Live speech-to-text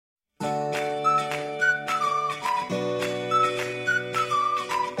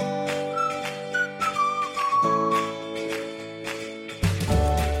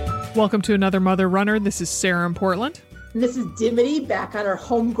Welcome to another Mother Runner. This is Sarah in Portland. And this is Dimity back on our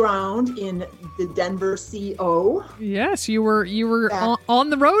home ground in the Denver CO. Yes, you were on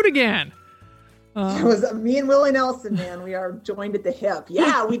the road again. It was me and Willie Nelson, man. We are joined at the hip.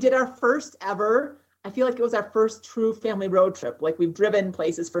 Yeah, we did our first ever. I feel like it was our first true family road trip. Like, we've driven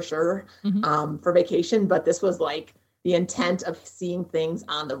places for sure, for vacation, but this was like the intent of seeing things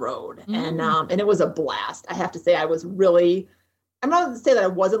on the road. And it was a blast. I have to say, I'm not going to say that I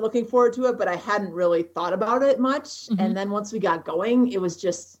wasn't looking forward to it, but I hadn't really thought about it much. And then once we got going, it was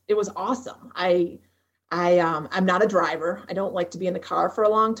awesome. I'm not a driver. I don't like to be in the car for a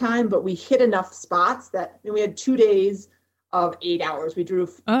long time, but we hit enough spots that we had 2 days of 8 hours. We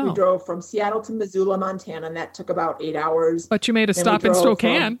drove from Seattle to Missoula, Montana, and that took about 8 hours. But you made a stop in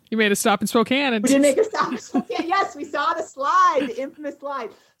Spokane. You made a stop in Spokane. We did make a stop in Spokane. Yes, we saw the slide, the infamous slide.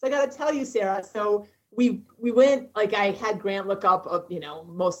 So I got to tell you, Sarah, so we went, like, I had Grant look up,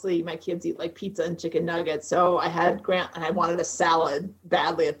 mostly my kids eat like pizza and chicken nuggets. So I had Grant, and I wanted a salad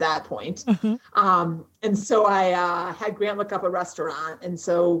badly at that point. And so I had Grant look up a restaurant. And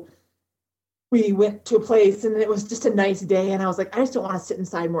so we went to a place, and it was just a nice day. And I was like, I just don't want to sit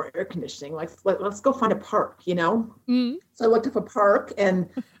inside more air conditioning. Like, let's go find a park, So I looked up a park, and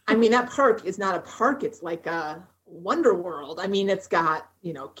I mean, that park is not a park. It's like a Wonder World. I mean, it's got,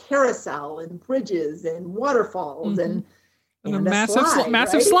 carousel and bridges and waterfalls and a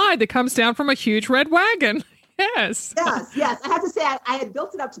massive slide that comes down from a huge red wagon. Yes. Yes. I have to say, I had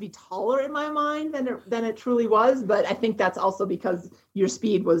built it up to be taller in my mind than it truly was, but I think that's also because your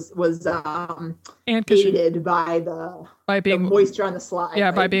speed was aided by the moisture on the slide. Yeah,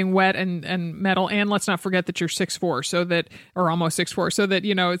 right? By being wet and metal. And let's not forget that you're 6'4", or almost 6'4", so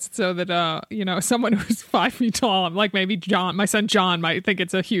that someone who's 5 feet tall, like maybe John, my son John, might think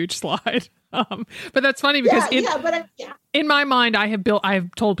it's a huge slide. But that's funny because in my mind, I have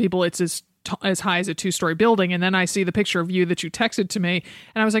told people it's as high as a 2-story building, and then I see the picture of you that you texted to me,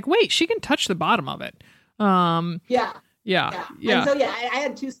 and I was like, wait, she can touch the bottom of it. Yeah. And so I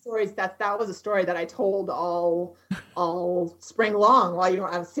had 2 stories. That was a story that I told all spring long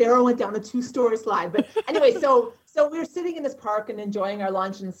while Sarah went down a 2-story slide. But anyway, so we were sitting in this park and enjoying our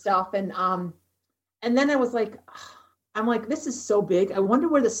lunch and stuff, and then I was like, I'm like, this is so big. I wonder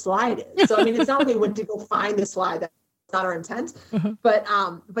where the slide is. So I mean, it's not like we went to go find the slide. Not our intent, but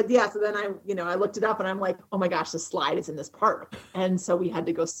yeah. So then I looked it up, and I'm like, oh my gosh, the slide is in this park, and so we had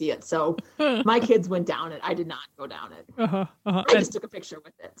to go see it. So my kids went down it. I did not go down it. I just took a picture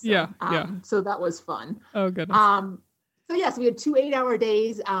with it. So, So that was fun. Oh goodness. So we had 2 8-hour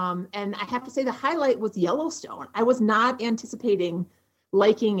days, and I have to say the highlight was Yellowstone. I was not anticipating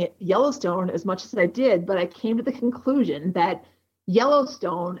liking Yellowstone as much as I did, but I came to the conclusion that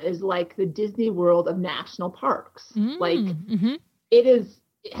Yellowstone is like the Disney World of national parks. It is.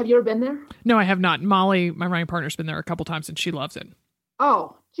 Have you ever been there? No, I have not. Molly, my running partner, has been there a couple times, and she loves it.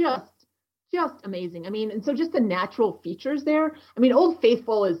 Oh, just amazing. I mean, and so just the natural features there. I mean, Old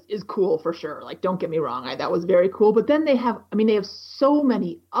Faithful is cool for sure. Like, don't get me wrong. that was very cool. But then they have so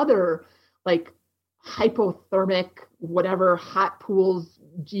many other, like, hypothermic, whatever, hot pools,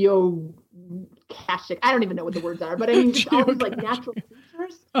 geocaching. I don't even know what the words are, but I mean, just all these like natural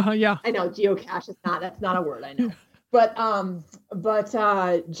features. Yeah. I know geocache is that's not a word, I know. But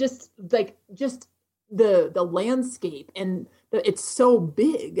just the landscape, and it's so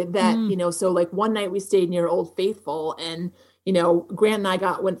big that, so like one night we stayed near Old Faithful, and, Grant and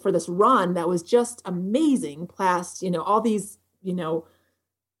I went for this run that was just amazing, past, all these,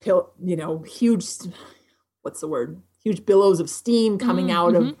 huge, what's the word? Huge billows of steam coming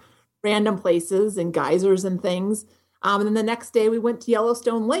out of random places and geysers and things. And then the next day we went to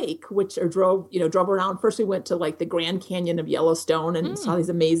Yellowstone Lake, drove around. First we went to like the Grand Canyon of Yellowstone and saw these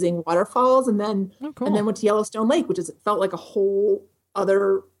amazing waterfalls. And then, went to Yellowstone Lake, felt like a whole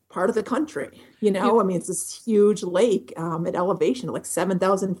other part of the country. I mean, it's this huge lake at elevation of like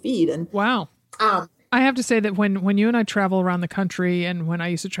 7,000 feet. And wow. I have to say that when you and I travel around the country, and when I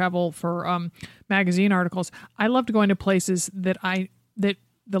used to travel for magazine articles, I loved going to places that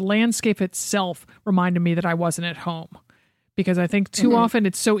the landscape itself reminded me that I wasn't at home. Because I think too often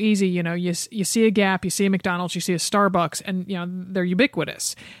it's so easy, you see a Gap, you see a McDonald's, you see a Starbucks, and they're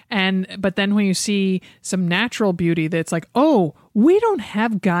ubiquitous. But then when you see some natural beauty, that's like, oh, we don't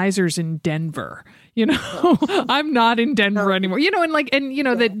have geysers in Denver. I'm not in Denver anymore.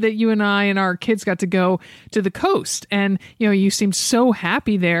 That you and I and our kids got to go to the coast, and you seemed so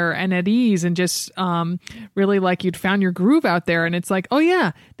happy there and at ease, and just really like you'd found your groove out there. And it's like, oh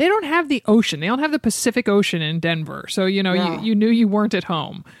yeah, they don't have the ocean. They don't have the Pacific Ocean in Denver. So you knew you weren't at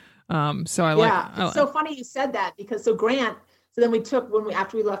home. It's so funny you said that, because Grant. So then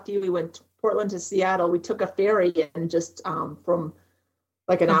after we left you, we went to Portland to Seattle. We took a ferry and just from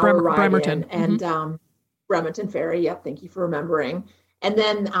like an hour ride Bremerton. in, and Bremerton ferry. Yep. Thank you for remembering. And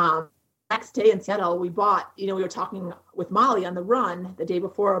then next day in Seattle, we bought, we were talking with Molly on the run the day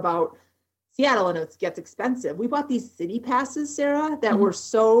before about Seattle, and it gets expensive. We bought these city passes, Sarah, that were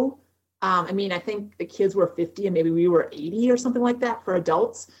so, I think the kids were 50 and maybe we were 80 or something like that for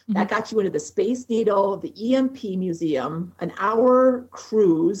adults. That got you into the Space Needle, the EMP Museum, an hour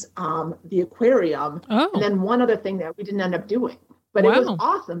cruise, the aquarium, and then one other thing that we didn't end up doing. But it was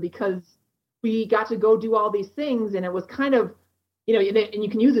awesome because we got to go do all these things, and it was kind of, and you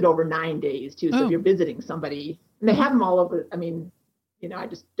can use it over 9 days too. So if you're visiting somebody, and they have them all over, I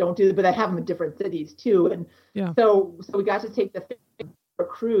just don't do it, but I have them in different cities too. And so we got to take the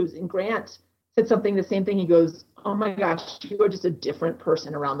cruise, and Grant said the same thing. He goes, "Oh my gosh, you are just a different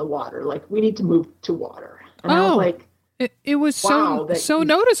person around the water. Like, we need to move to water." And I was like, it was so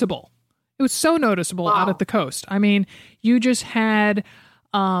noticeable. It was so noticeable out at the coast. I mean, you just had,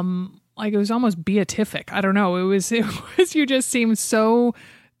 it was almost beatific. I don't know. It was, you just seemed so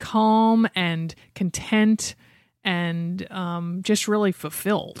calm and content and just really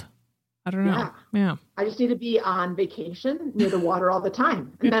fulfilled. I don't know. Yeah. I just need to be on vacation near the water all the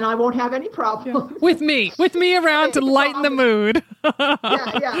time, and then I won't have any problems. With me around to lighten the mood. Then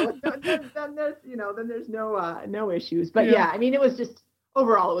there's no issues. But it was just,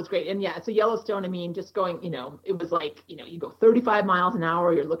 overall, it was great. And so Yellowstone, just going, it was like, you go 35 miles an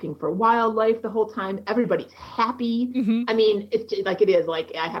hour, you're looking for wildlife the whole time. Everybody's happy. It's like, it is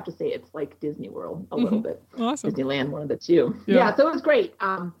like, I have to say, it's like Disney World a little bit. Awesome. Disneyland, one of the two. So it was great.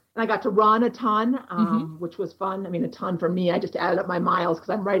 And I got to run a ton, which was fun. A ton for me. I just added up my miles because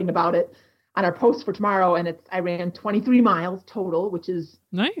I'm writing about it on our post for tomorrow. And I ran 23 miles total, which is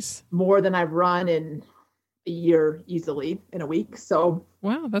nice, more than I've run in a year easily in a week. So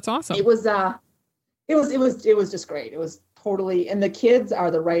wow, that's awesome. It was just great. It was totally, and the kids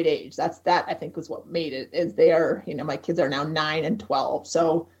are the right age. That I think was what made it, is they are, my kids are now 9 and 12.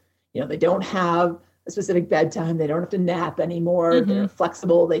 So, they don't have a specific bedtime. They don't have to nap anymore. They're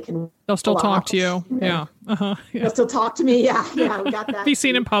flexible. They'll still talk to you. Yeah. They'll still talk to me. Yeah. We got that. Be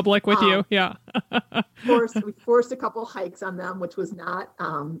seen in public with you. Yeah. We forced a couple hikes on them, which was not,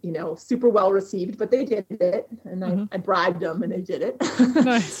 super well received, but they did it, and I bribed them, and they did it.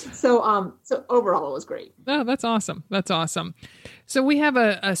 Nice. So overall, it was great. Oh, that's awesome. That's awesome. So we have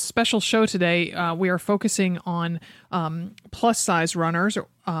a special show today. We are focusing on plus size runners,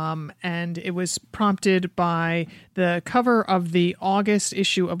 and it was prompted by the cover of the August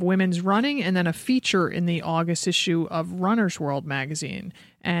issue of Women's Running, and then a feature in the August issue of Runner's World magazine.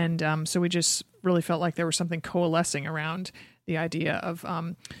 And so we just really felt like there was something coalescing around the idea of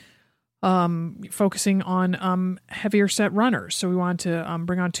focusing on heavier set runners. So we wanted to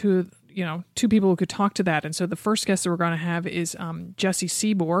bring on two people who could talk to that. And so the first guest that we're going to have is Jessie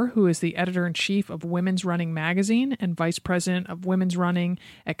Seabor, who is the editor-in-chief of Women's Running magazine and vice president of Women's Running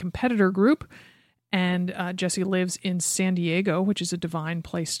at Competitor Group. And Jessie lives in San Diego, which is a divine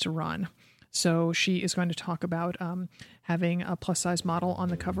place to run. So she is going to talk about having a plus-size model on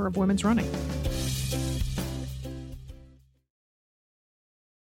the cover of Women's Running.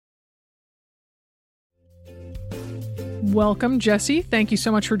 Welcome, Jessie. Thank you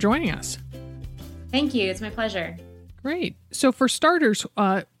so much for joining us. Thank you. It's my pleasure. Great. So for starters,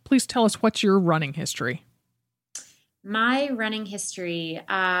 please tell us, what's your running history? My running history,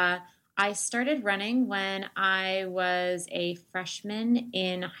 I started running when I was a freshman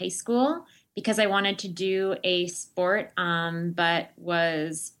in high school because I wanted to do a sport, but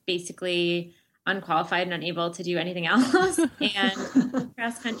was basically unqualified and unable to do anything else. And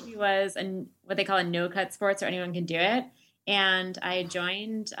cross country was what they call a no-cut sport, so anyone can do it. And I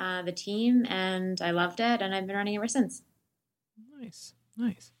joined the team, and I loved it, and I've been running ever since. Nice.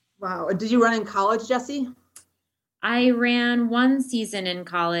 Wow. Did you run in college, Jessie? I ran one season in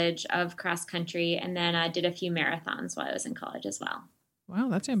college of cross country, and then I did a few marathons while I was in college as well. Wow,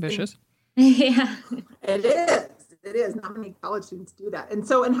 that's ambitious. Yeah. It is. Not many college students do that. And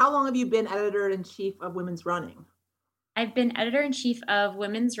how long have you been editor-in-chief of Women's Running? I've been editor-in-chief of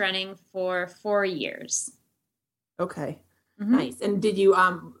Women's Running for 4 years. Okay. Mm-hmm. Nice. And did you,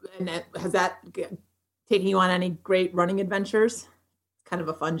 has that taken you on any great running adventures? It's kind of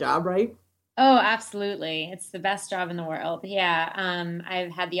a fun job, right? Oh, absolutely. It's the best job in the world. Yeah.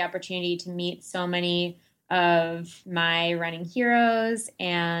 I've had the opportunity to meet so many of my running heroes,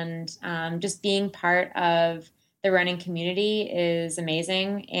 and just being part of the running community is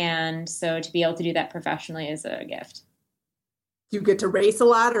amazing. And so to be able to do that professionally is a gift. Do you get to race a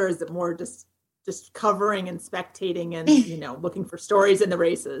lot, or is it more just just covering and spectating and, looking for stories in the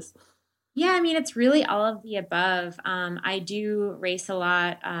races? Yeah, I mean, it's really all of the above. I do race a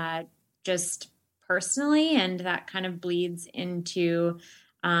lot, just personally, and that kind of bleeds into,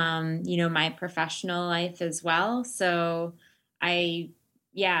 my professional life as well. So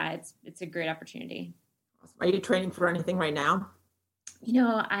it's a great opportunity. Are you training for anything right now?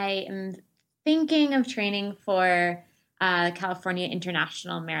 I am thinking of training for California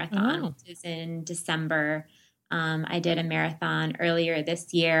International Marathon, which is in December. I did a marathon earlier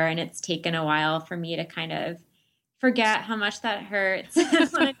this year, and it's taken a while for me to kind of forget how much that hurts.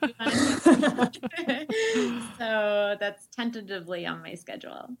 So that's tentatively on my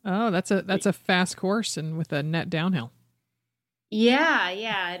schedule. Oh, that's a fast course and with a net downhill. Yeah,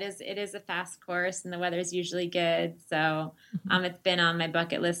 it is. It is a fast course, and the weather's usually good. So, it's been on my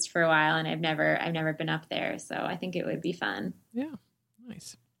bucket list for a while, and I've never been up there. So I think it would be fun. Yeah,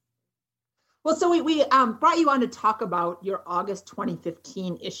 nice. Well, so we brought you on to talk about your August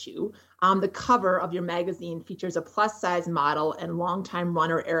 2015 issue. The cover of your magazine features a plus-size model and longtime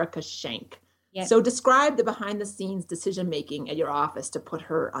runner Erica Schenk. Yep. So describe the behind-the-scenes decision-making at your office to put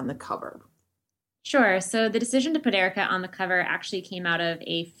her on the cover. Sure. So the decision to put Erica on the cover actually came out of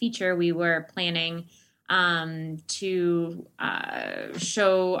a feature we were planning to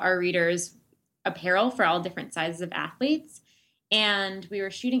show our readers apparel for all different sizes of athletes. And we were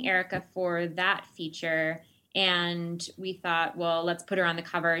shooting Erica for that feature. And we thought, well, let's put her on the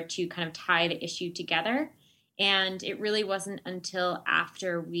cover to kind of tie the issue together. And it really wasn't until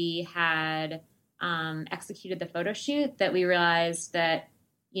after we had executed the photo shoot that we realized that,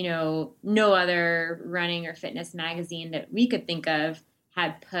 no other running or fitness magazine that we could think of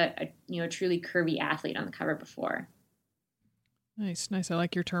had put a truly curvy athlete on the cover before. Nice. I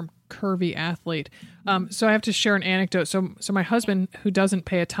like your term, curvy athlete. So I have to share an anecdote. So my husband, who doesn't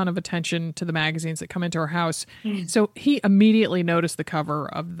pay a ton of attention to the magazines that come into our house, so he immediately noticed the cover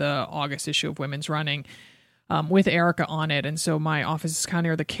of the August issue of Women's Running with Erica on it. And so my office is kind of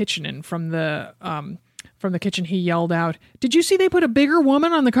near the kitchen, and from the kitchen, he yelled out, "Did you see they put a bigger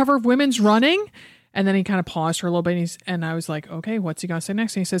woman on the cover of Women's Running?" And then he kind of paused for a little bit, and I was like, okay, what's he going to say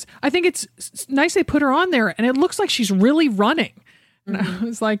next? And he says, "I think it's nice they put her on there, and it looks like she's really running." And I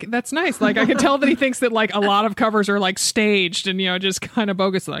was like, that's nice. Like, I could tell that he thinks that like a lot of covers are like staged and, just kind of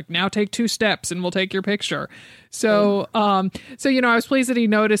bogus. Like, now take 2 steps and we'll take your picture. So, I was pleased that he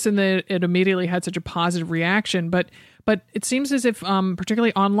noticed and that it immediately had such a positive reaction. But it seems as if,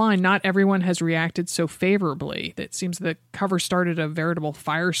 particularly online, not everyone has reacted so favorably. It seems the cover started a veritable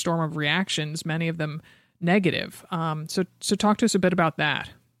firestorm of reactions, many of them negative. So talk to us a bit about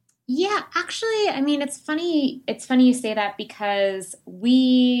that. Yeah, actually, I mean, it's funny. It's funny you say that because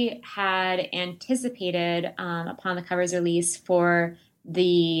we had anticipated upon the cover's release for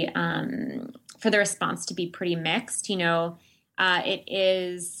the response to be pretty mixed. It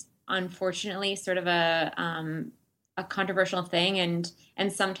is unfortunately sort of a controversial thing,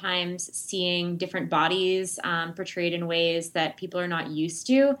 and sometimes seeing different bodies portrayed in ways that people are not used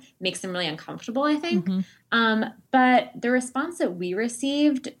to makes them really uncomfortable, I think. But the response that we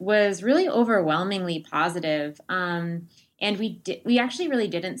received was really overwhelmingly positive. And we actually really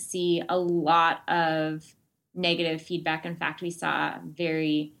didn't see a lot of negative feedback. In fact, we saw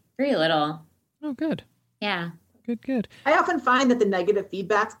very, very little. Oh, good. Yeah. Good. I often find that the negative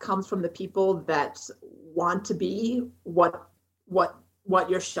feedback comes from the people that want to be what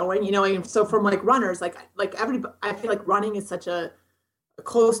you're showing, and so from like runners, like everybody, I feel like running is such a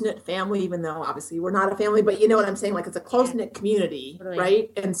close-knit family, even though obviously we're not a family, but you know what I'm saying? Like, it's a close-knit community, totally.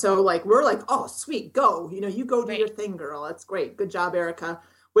 Right? And so like, we're like, oh, sweet, go, you go do your thing, girl. That's great. Good job, Erica.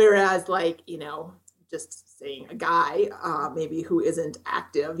 Whereas like, just saying a guy, maybe who isn't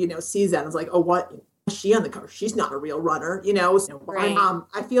active, sees that and is like, oh, what? She on the cover, she's not a real runner, So, right.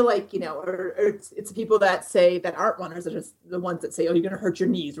 I feel like, or it's people that say that aren't runners that are the ones that say, oh, you're going to hurt your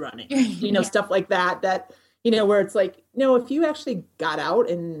knees running, Yeah. Stuff like that, where it's like, if you actually got out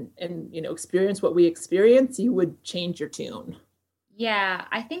and experience what we experience, you would change your tune. Yeah,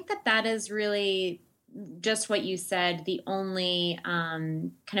 I think that is really just what you said. The only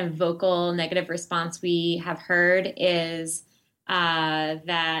kind of vocal negative response we have heard is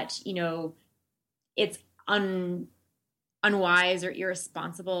that, it's unwise or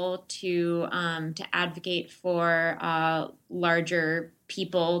irresponsible to advocate for larger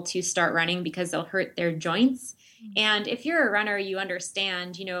people to start running because they'll hurt their joints. Mm-hmm. And if you're a runner, you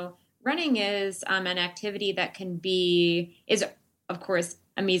understand, running is an activity that is of course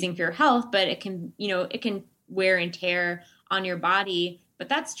amazing for your health, but it can wear and tear on your body. but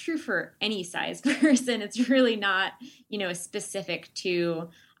that's true for any size person. It's really not, specific to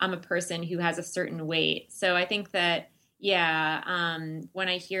a person who has a certain weight. So I think that, when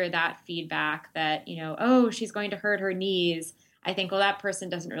I hear that feedback that, oh, she's going to hurt her knees, I think, well, that person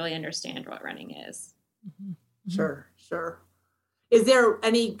doesn't really understand what running is. Mm-hmm. Sure. Is there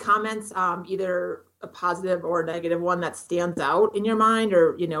any comments, either a positive or a negative one that stands out in your mind,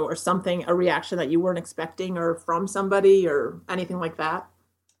 or, or something, a reaction that you weren't expecting, or from somebody, or anything like that?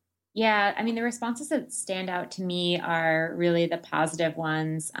 Yeah, I mean, the responses that stand out to me are really the positive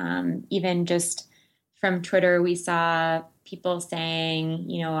ones. Even just from Twitter, we saw people saying,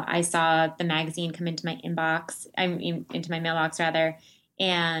 I saw the magazine come into my inbox, into my mailbox rather,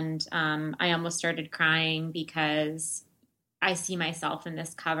 and I almost started crying because I see myself in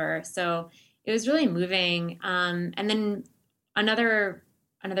this cover. So it was really moving. And then another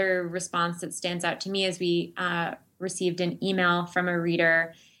response that stands out to me is we received an email from a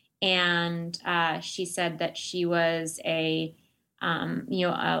reader, and she said that she was a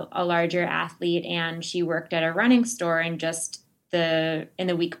larger athlete, and she worked at a running store, and just in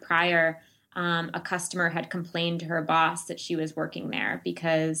the week prior, a customer had complained to her boss that she was working there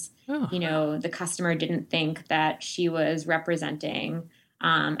because, the customer didn't think that she was representing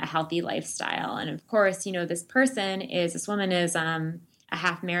a healthy lifestyle. And of course, this woman is a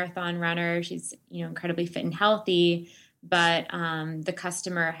half marathon runner. She's, incredibly fit and healthy, but the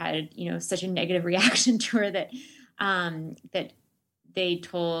customer had, such a negative reaction to her that they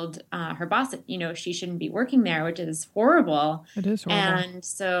told her boss that, she shouldn't be working there, which is horrible. It is horrible. And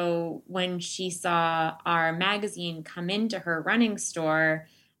so when she saw our magazine come into her running store,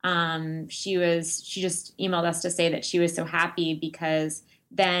 she just emailed us to say that she was so happy because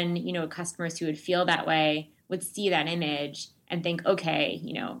then, customers who would feel that way would see that image and think, okay,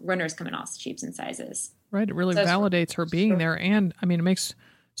 runners come in all shapes and sizes. Right. It really validates her being there. And I mean, it makes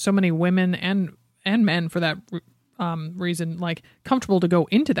so many women and men for that reason, like, comfortable to go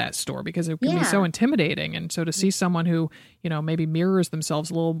into that store because it can be so intimidating. And so to see someone who, maybe mirrors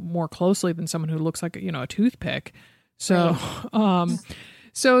themselves a little more closely than someone who looks like, a toothpick. So,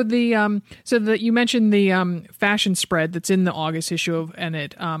 so you mentioned the fashion spread that's in the August issue and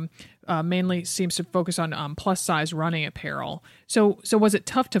it mainly seems to focus on plus size running apparel. So was it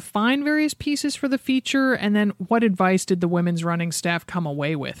tough to find various pieces for the feature? And then what advice did the women's running staff come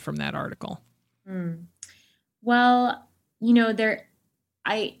away with from that article? Well,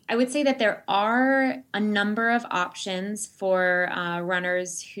 I would say that there are a number of options for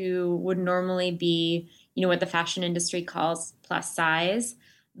runners who would normally be, what the fashion industry calls plus size.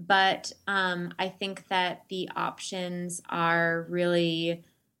 But I think that the options are really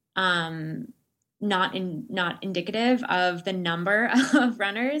not indicative of the number of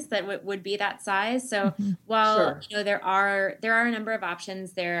runners that would be that size. So while there are a number of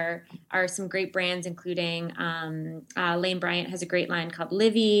options, there are some great brands, including Lane Bryant has a great line called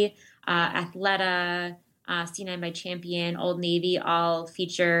Livy, Athleta, C9 by Champion, Old Navy, all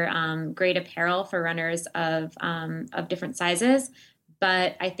feature great apparel for runners of different sizes.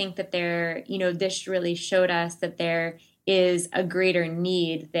 But I think that this really showed us that there is a greater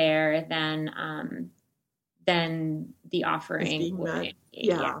need there than the offering would.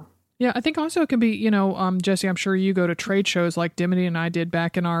 Yeah, I think also it can be, Jesse, I'm sure you go to trade shows like Dimity and I did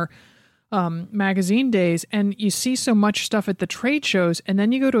back in our magazine days, and you see so much stuff at the trade shows, and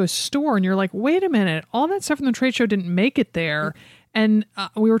then you go to a store and you're like, wait a minute, all that stuff from the trade show didn't make it there. And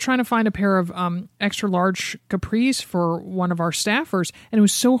we were trying to find a pair of extra large capris for one of our staffers, and it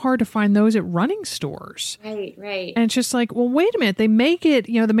was so hard to find those at running stores. Right. And it's just like, well, wait a minute. They make it,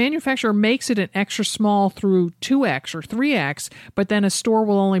 the manufacturer makes it an extra small through 2X or 3X, but then a store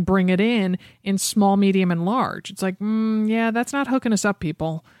will only bring it in small, medium, and large. It's like, that's not hooking us up,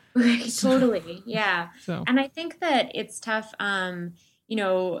 people. Right, totally. Yeah. So. And I think that it's tough,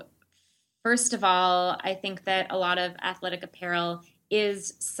 first of all, I think that a lot of athletic apparel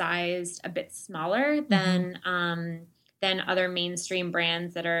is sized a bit smaller than other mainstream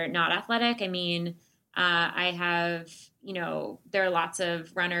brands that are not athletic. I mean, I have, there are lots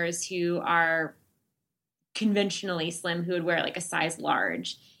of runners who are conventionally slim who would wear like a size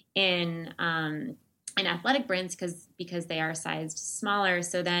large in athletic brands because they are sized smaller.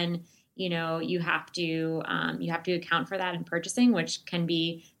 So then, you have to account for that in purchasing, which can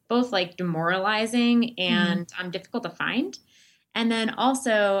be both like demoralizing and difficult to find. And then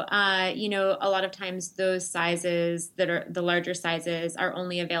also, a lot of times those sizes that are the larger sizes are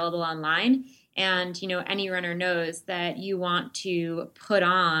only available online. And, any runner knows that you want to put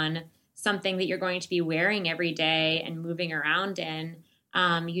on something that you're going to be wearing every day and moving around in.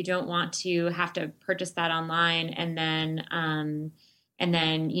 You don't want to have to purchase that online and and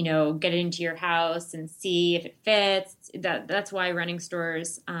then, get it into your house and see if it fits. That's why running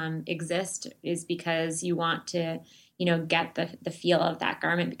stores exist, is because you want to, get the feel of that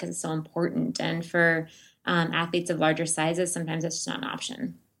garment, because it's so important. And for athletes of larger sizes, sometimes it's just not an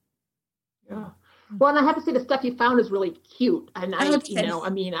option. Yeah. Well, and I have to say the stuff you found is really cute. And I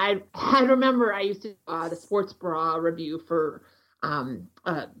remember I used to the sports bra review for an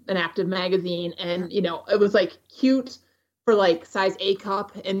active magazine, and it was like cute for like size A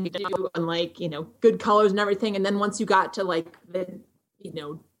cup and like good colors and everything. And then once you got to like the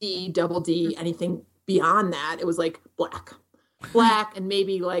D, double D, anything beyond that, it was like black and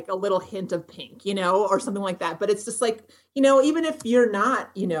maybe like a little hint of pink, or something like that. But it's just like, even if you're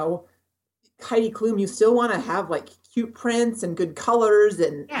not, Heidi Klum, you still want to have like cute prints and good colors.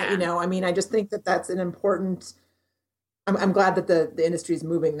 And, I just think that that's an important, I'm glad that the industry is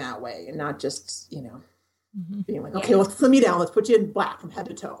moving that way, and not just, being like, okay, let's slim you down. Let's put you in black from head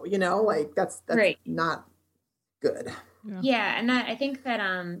to toe, like that's right. Not good. Yeah. And I think that,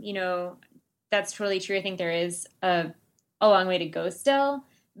 that's totally true. I think there is a long way to go still.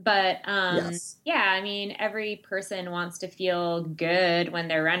 But every person wants to feel good when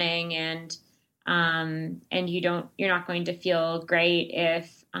they're running, and you're not going to feel great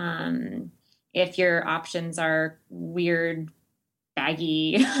if your options are weird,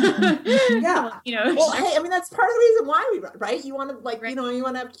 baggy. Yeah. Well, hey, that's part of the reason why we run, right? You want to you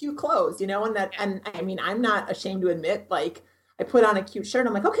want to have cute clothes, and I'm not ashamed to admit, like, I put on a cute shirt,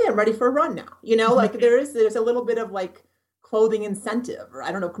 I'm like, okay, I'm ready for a run now. Like there's a little bit of like clothing incentive, or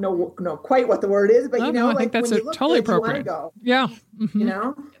I don't know quite what the word is, but I think that's totally appropriate. Yeah.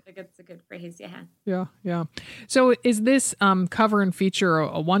 It's a good phrase. Yeah. So is this cover and feature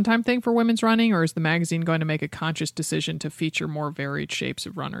a one-time thing for women's running, or is the magazine going to make a conscious decision to feature more varied shapes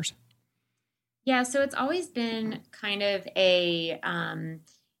of runners? Yeah. So it's always been kind of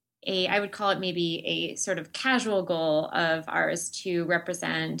I would call it maybe a sort of casual goal of ours to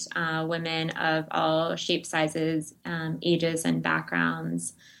represent women of all shapes, sizes, ages, and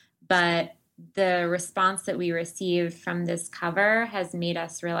backgrounds. But the response that we received from this cover has made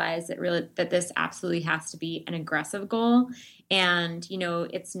us realize that this absolutely has to be an aggressive goal. And,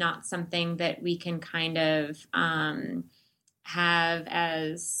 it's not something that we can kind of have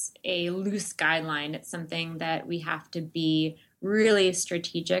as a loose guideline. It's something that we have to be really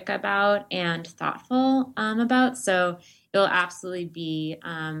strategic about and thoughtful about. So it'll absolutely be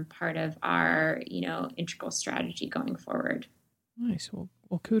part of our, integral strategy going forward. Nice. Well,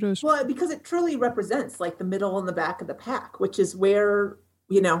 kudos. Well, because it truly represents like the middle and the back of the pack, which is where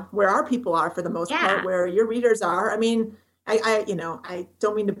our people are for the most part, where your readers are. I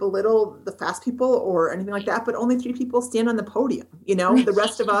don't mean to belittle the fast people or anything like that, but only 3 people stand on the podium. The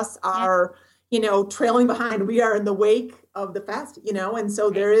rest of us are, trailing behind. We are in the wake of the fast, and so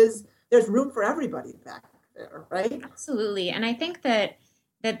there's room for everybody back there, right? Absolutely. And I think that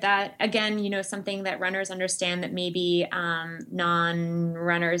again, something that runners understand that maybe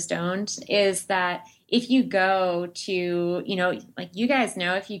non-runners don't, is that if you go to, like you guys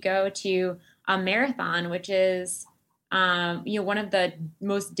know, if you go to a marathon, which is, one of the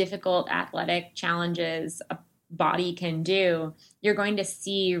most difficult athletic challenges a body can do, you're going to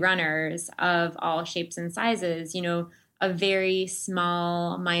see runners of all shapes and sizes. A very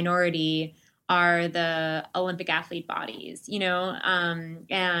small minority are the Olympic athlete bodies,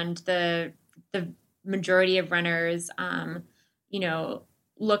 and the majority of runners,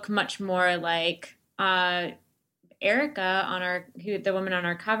 look much more like Erica the woman on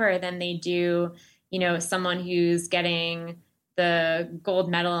our cover, than they do, someone who's getting the gold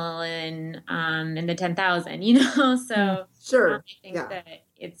medal in the 10,000, so sure. I think that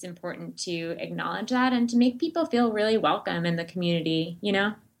it's important to acknowledge that and to make people feel really welcome in the community,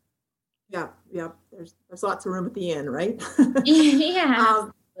 Yeah. There's lots of room at the end, right?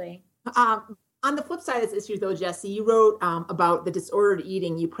 Yeah, absolutely. On the flip side of this issue, though, Jesse, you wrote about the disordered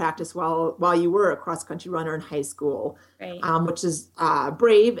eating you practiced while you were a cross-country runner in high school, right. Which is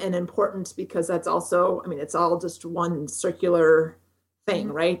brave and important, because that's also, it's all just one circular thing,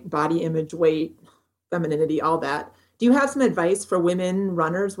 mm-hmm. right? Body image, weight, femininity, all that. Do you have some advice for women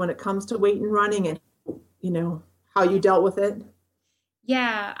runners when it comes to weight and running, and, how you dealt with it?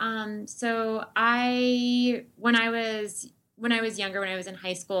 Yeah. So when I was younger, when I was in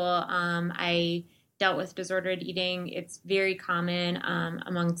high school, I dealt with disordered eating. It's very common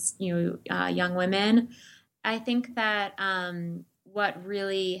amongst young women. I think that what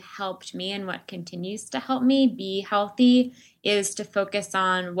really helped me and what continues to help me be healthy is to focus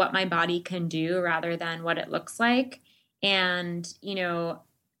on what my body can do rather than what it looks like. And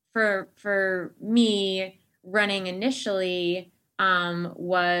for me, running initially,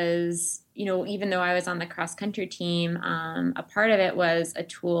 was, even though I was on the cross country team, a part of it was a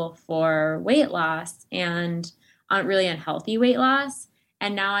tool for weight loss and really unhealthy weight loss.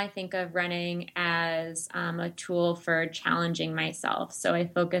 And now I think of running as a tool for challenging myself. So I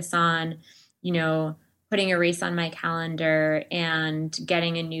focus on, putting a race on my calendar and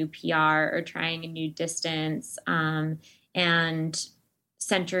getting a new PR or trying a new distance, and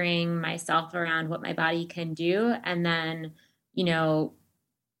centering myself around what my body can do. And then,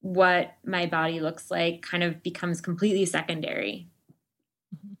 what my body looks like kind of becomes completely secondary.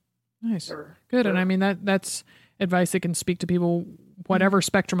 Nice. Good. And I mean, that's advice that can speak to people, whatever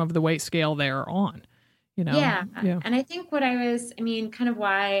spectrum of the weight scale they're on, Yeah. And I think kind of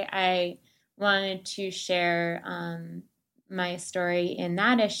why I wanted to share my story in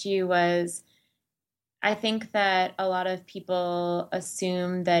that issue was I think that a lot of people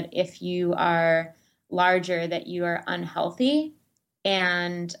assume that if you are larger, that you are unhealthy.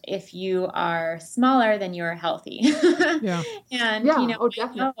 And if you are smaller, then you're healthy. Yeah. And,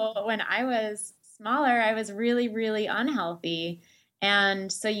 when I was smaller, I was really, really unhealthy.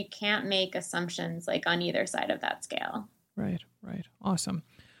 And so you can't make assumptions like on either side of that scale. Right. Awesome.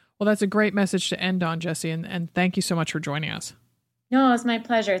 Well, that's a great message to end on, Jessie. And thank you so much for joining us. No, it was my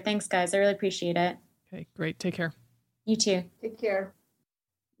pleasure. Thanks, guys. I really appreciate it. Okay, great. Take care. You too. Take care.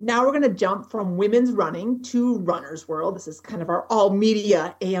 Now we're going to jump from women's running to Runner's World. This is kind of our all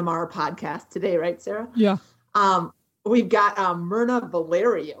media AMR podcast today, right, Sarah? Yeah. We've got Myrna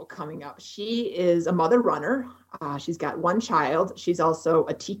Valerio coming up. She is a mother runner. She's got one child. She's also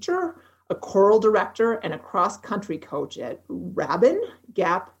a teacher, a choral director, and a cross-country coach at Rabun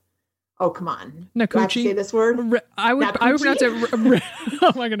Gap. Oh, come on. Nakuchi. Do I have to say this word? I would pronounce it.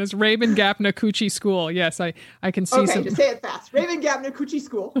 Oh my goodness. Rabun Gap Nakuchi School. Yes, I can see Okay, just say it fast. Rabun Gap Nakuchi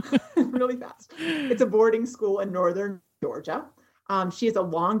School. Really fast. It's a boarding school in northern Georgia. She is a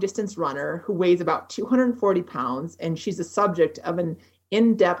long distance runner who weighs about 240 pounds, and she's the subject of an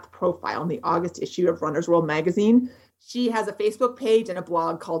in-depth profile in the August issue of Runner's World magazine. She has a Facebook page and a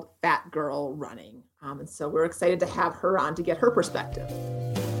blog called Fat Girl Running. And so we're excited to have her on to get her perspective.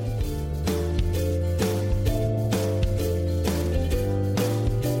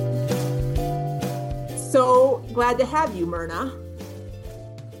 So glad to have you, Myrna.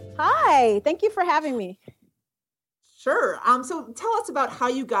 Hi, thank you for having me. Sure. So tell us about how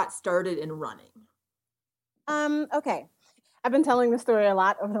you got started in running. Okay. I've been telling this story a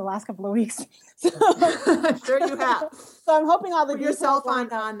lot over the last couple of weeks. So, I'm sure you have. So I'm hoping all the Put yourself on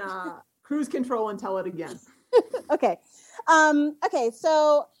cruise control and tell it again. Okay.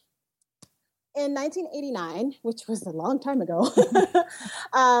 So in 1989, which was a long time ago,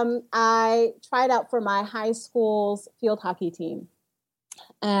 I tried out for my high school's field hockey team.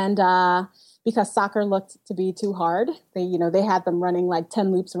 And because soccer looked to be too hard, they had them running like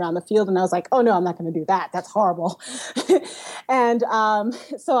 10 loops around the field. And I was like, oh no, I'm not going to do that. That's horrible. And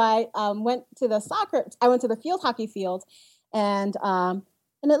so I went to the field hockey field, and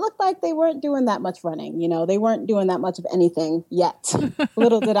it looked like they weren't doing that much running. They weren't doing that much of anything yet.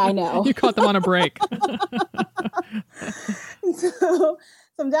 Little did I know. You caught them on a break. So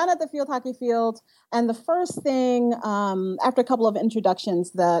I'm down at the field hockey field, and the first thing, after a couple of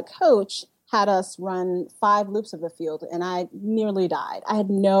introductions, the coach had us run 5 loops of the field, and I nearly died. I had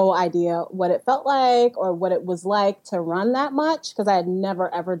no idea what it felt like or what it was like to run that much, because I had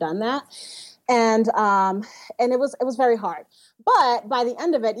never, ever done that. And it was very hard. But by the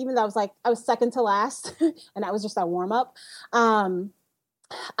end of it, even though I was second to last and that was just our warm up, I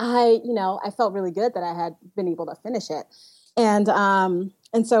felt really good that I had been able to finish it. And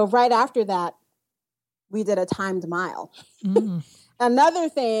so right after that, we did a timed mile. Mm. Another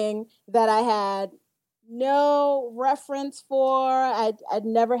thing that I had no reference for, I'd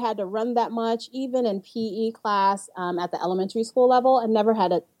never had to run that much, even in PE class at the elementary school level. I'd never had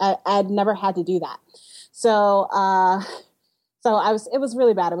to do that. So it was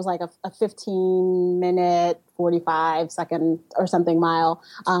really bad. It was like a 15-minute, 45-second or something mile.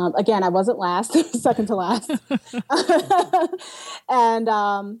 Again, I wasn't last, second to last. And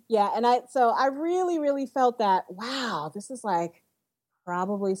I really, really felt that, wow, this is like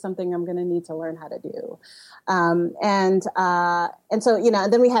probably something I'm going to need to learn how to do. And so,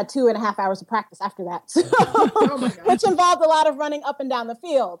 and then we had 2.5 hours of practice after that, which involved a lot of running up and down the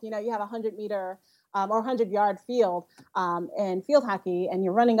field. You have a 100-meter or 100-yard field in field hockey, and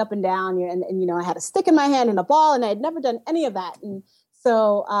you're running up and down. And I had a stick in my hand and a ball, and I had never done any of that. And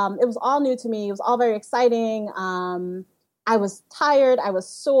so it was all new to me. It was all very exciting. I was tired. I was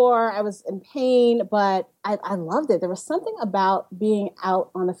sore. I was in pain, but I loved it. There was something about being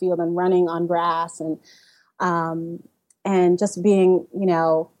out on the field and running on grass, and and just being,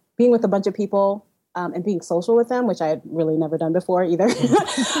 being with a bunch of people and being social with them, which I had really never done before either. It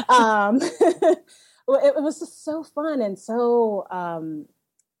was just so fun. And so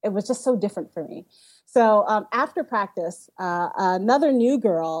it was just so different for me. So after practice, another new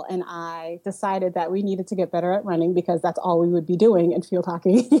girl and I decided that we needed to get better at running because that's all we would be doing in field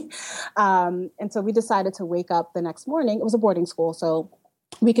hockey. And so we decided to wake up the next morning. It was a boarding school, so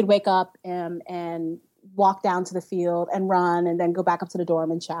we could wake up and walk down to the field and run and then go back up to the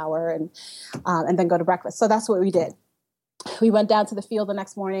dorm and shower and then go to breakfast. So that's what we did. We went down to the field the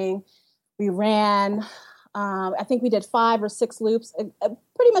next morning. We ran. I think we did 5 or 6 loops,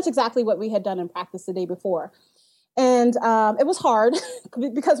 pretty much exactly what we had done in practice the day before. And it was hard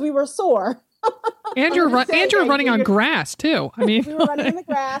because we were sore. And you're running on grass too. I mean, we were running in the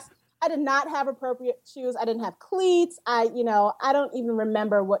grass. I did not have appropriate shoes. I didn't have cleats. I don't even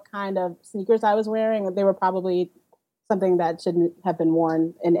remember what kind of sneakers I was wearing. They were probably something that shouldn't have been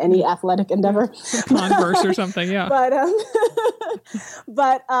worn in any athletic endeavor. Converse or something, yeah.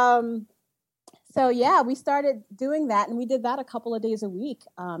 So yeah, we started doing that, and we did that a couple of days a week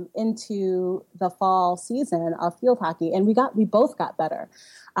into the fall season of field hockey, and we both got better.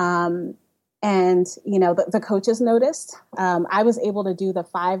 And the coaches noticed. I was able to do the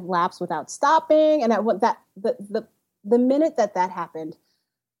 5 laps without stopping, and the minute that happened,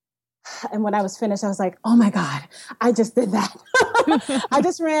 and when I was finished, I was like, "Oh my God, I just did that! I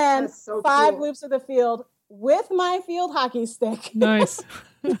just ran 5 loops of the field with my field hockey stick." Nice.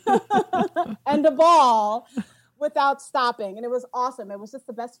 And the ball without stopping. And it was awesome. It was just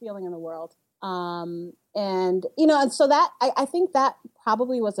the best feeling in the world. And so that, I think that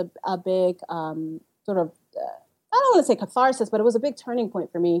probably was a big sort of, I don't want to say catharsis, but it was a big turning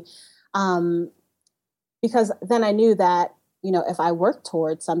point for me. Because then I knew that, if I worked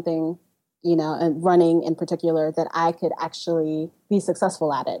towards something, and running in particular, that I could actually be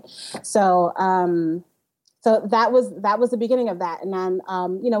successful at it. So that was the beginning of that. And then,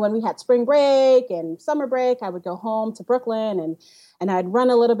 when we had spring break and summer break, I would go home to Brooklyn and I'd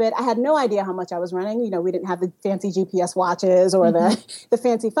run a little bit. I had no idea how much I was running. We didn't have the fancy GPS watches or the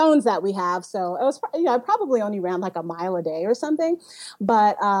fancy phones that we have. So it was, I probably only ran like a mile a day or something,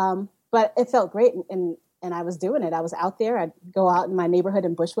 but it felt great. And I was doing it. I was out there. I'd go out in my neighborhood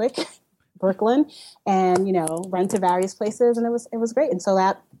in Bushwick, Brooklyn, and, run to various places. And it was great. And so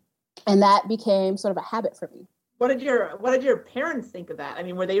that became sort of a habit for me. What did your parents think of that? I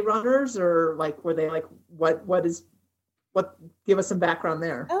mean, were they runners or were they what give us some background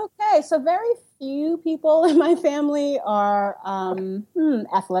there? Okay. So very few people in my family are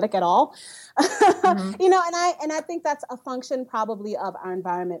athletic at all. Mm-hmm. And I think that's a function probably of our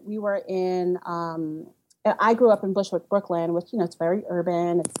environment. We were in I grew up in Bushwick, Brooklyn, which, it's very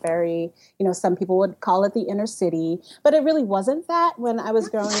urban. It's very, some people would call it the inner city, but it really wasn't that when I was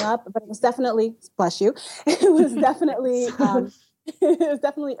growing up. But it was definitely, bless you, it was definitely,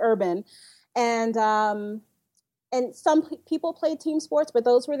 urban. And some people played team sports, but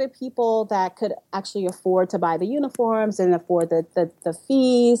those were the people that could actually afford to buy the uniforms and afford the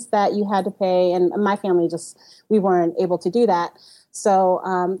fees that you had to pay. And my family we weren't able to do that. So,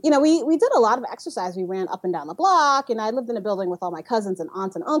 we did a lot of exercise. We ran up and down the block, and I lived in a building with all my cousins and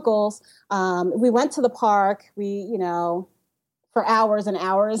aunts and uncles. We went to the park, for hours and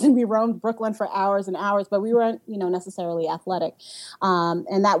hours, and we roamed Brooklyn for hours and hours, but we weren't, necessarily athletic.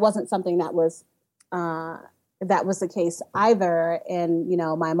 And that wasn't something that was the case either in,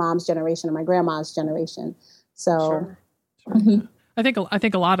 my mom's generation and my grandma's generation. So. Sure. Mm-hmm. I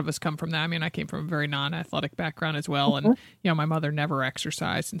think a lot of us come from that. I mean, I came from a very non-athletic background as well, and my mother never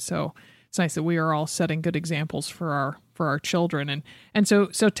exercised, and so it's nice that we are all setting good examples for our children. And so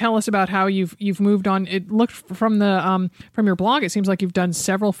tell us about how you've moved on. It looked from your blog, it seems like you've done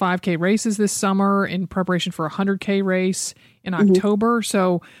several 5K races this summer in preparation for a 100K race in October.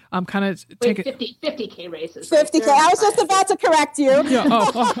 So kind of take 50K races. 50K. I was just about to correct you. Yeah.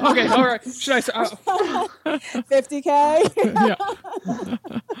 Oh, okay. All right. Should I? 50K. Yeah.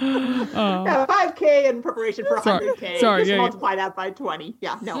 5K in preparation for 100K. Sorry. Just multiply that by 20.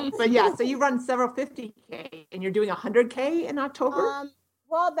 Yeah. No. But yeah. So you run several 50K, and you're doing 100K in October.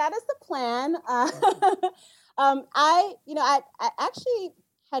 Well, that is the plan. I actually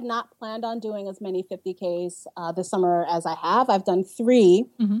had not planned on doing as many 50Ks this summer as I have. I've done 3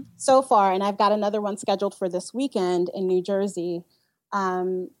 so far, and I've got another one scheduled for this weekend in New Jersey.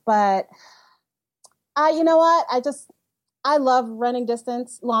 But you know what? I love running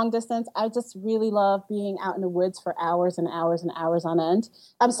long distance. I just really love being out in the woods for hours and hours and hours on end.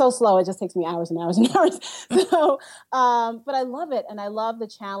 I'm so slow. It just takes me hours and hours and hours. So, but I love it. And I love the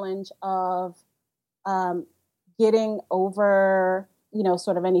challenge of, getting over,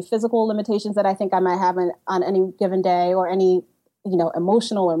 sort of any physical limitations that I think I might have on any given day, or any,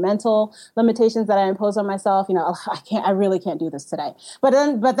 emotional or mental limitations that I impose on myself. I really can't do this today, but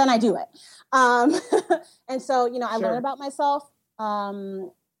then I do it. And so, I learn about myself a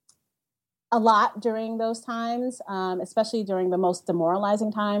lot during those times, especially during the most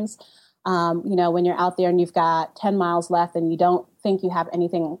demoralizing times. When you're out there and you've got 10 miles left and you don't think you have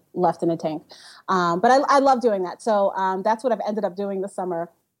anything left in the tank. But I love doing that. So that's what I've ended up doing this summer.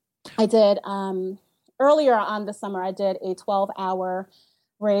 I did, earlier on this summer, I did a 12-hour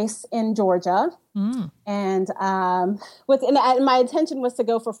race in Georgia. And my intention was to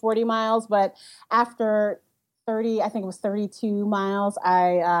go for 40 miles, but after 30, I think it was 32 miles,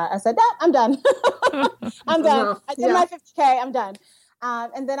 I said, no, I'm done. I'm done. I did my 50K, I'm done.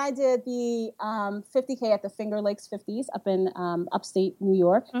 And then I did the 50K at the Finger Lakes 50s up in upstate New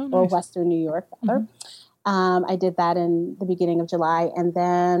York, or Western New York. I did that in the beginning of July. And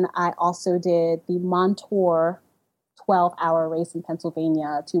then I also did the Montour 12-hour race in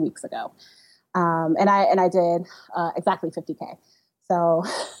Pennsylvania 2 weeks ago. And I did exactly 50K. So,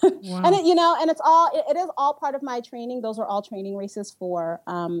 wow. And it is all part of my training. Those are all training races for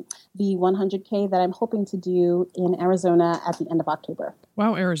the 100K that I'm hoping to do in Arizona at the end of October.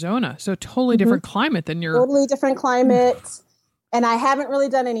 Wow, Arizona. So totally different climate than your... Totally different climate. And I haven't really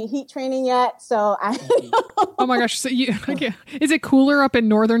done any heat training yet. So Oh my gosh. So is it cooler up in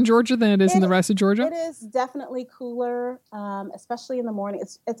northern Georgia than it is in the rest of Georgia? It is definitely cooler, especially in the morning.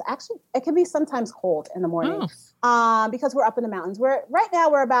 It's actually, it can be sometimes cold in the morning because we're up in the mountains. Right now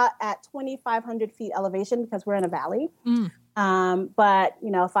we're about at 2,500 feet elevation because we're in a valley. But,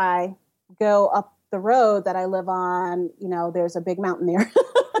 if I go up the road that I live on, there's a big mountain there.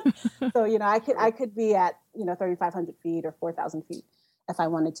 So, I could be at, 3,500 feet or 4,000 feet if I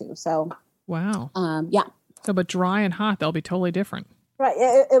wanted to. So, wow. Yeah. So, but dry and hot, they'll be totally different. Right.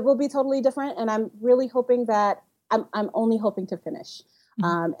 It will be totally different. And I'm really hoping that I'm only hoping to finish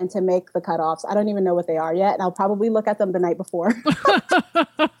and to make the cutoffs. I don't even know what they are yet. And I'll probably look at them the night before.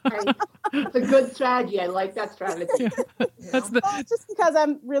 That's a good strategy. I like that strategy. Yeah. Just because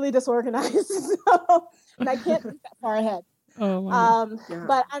I'm really disorganized. And I can't think that far ahead. Oh, wow.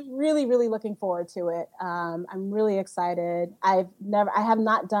 But I'm really, really looking forward to it. I'm really excited. I have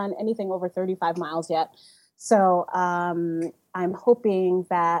not done anything over 35 miles yet. So I'm hoping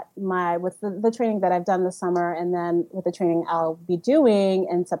that with the training that I've done this summer, and then with the training I'll be doing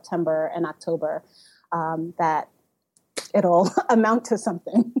in September and October, that it'll amount to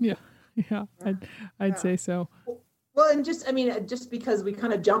something. Yeah, I'd say so. Well, and just because we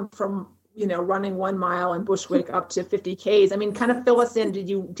kind of jumped from running 1 mile in Bushwick up to 50 Ks. Kind of fill us in.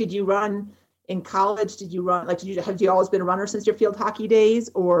 Did you run in college? Did you run, have you always been a runner since your field hockey days,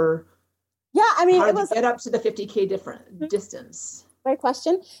 or? Yeah, how did you get up to the 50K different distance? Great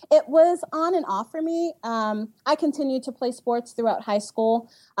question. It was on and off for me. I continued to play sports throughout high school.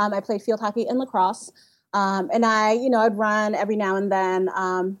 I played field hockey and lacrosse. And I'd run every now and then,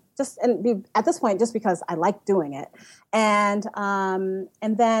 at this point, just because I like doing it. And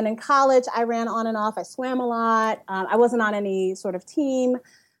then in college, I ran on and off. I swam a lot. I wasn't on any sort of team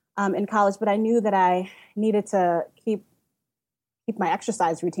in college, but I knew that I needed to keep my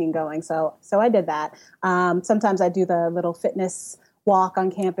exercise routine going. So I did that. Sometimes I do the little fitness walk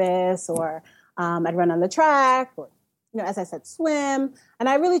on campus, or I'd run on the track, or, as I said, swim. And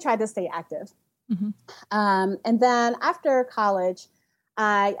I really tried to stay active. And then after college,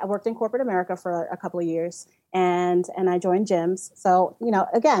 I worked in corporate America for a couple of years, and I joined gyms. So,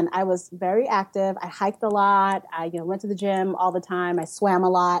 again, I was very active. I hiked a lot. I, went to the gym all the time. I swam a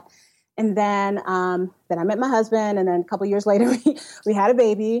lot. And then I met my husband, and then a couple of years later, we had a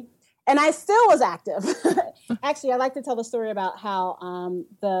baby, and I still was active. Actually, I like to tell the story about how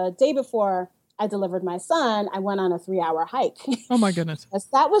the day before I delivered my son, I went on a 3-hour hike. Oh my goodness.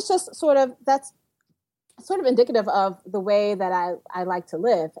 That was just that's sort of indicative of the way that I like to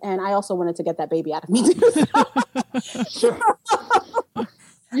live. And I also wanted to get that baby out of me too. Sure.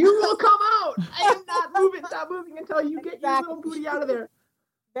 You will come out. I am not moving. Stop moving until you get your little booty out of there.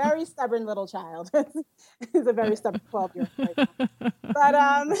 Very stubborn little child. He's a very stubborn 12-year-old right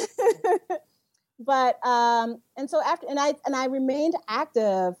now. And so I remained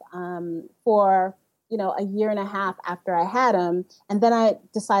active for a year and a half after I had him. And then I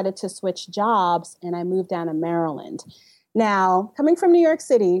decided to switch jobs, and I moved down to Maryland. Now, coming from New York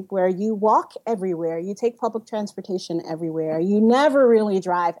City, where you walk everywhere, you take public transportation everywhere, you never really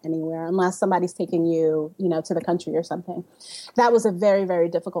drive anywhere unless somebody's taking you, to the country or something. That was a very, very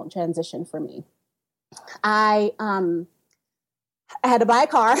difficult transition for me. I I had to buy a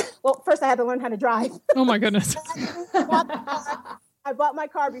car. Well, first I had to learn how to drive. Oh my goodness. I bought my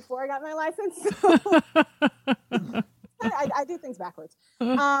car before I got my license. I do things backwards.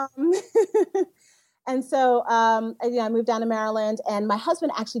 And so I moved down to Maryland, and my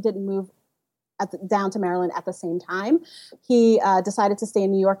husband actually didn't move down to Maryland at the same time. He decided to stay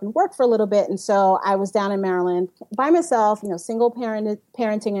in New York and work for a little bit. And so I was down in Maryland by myself, single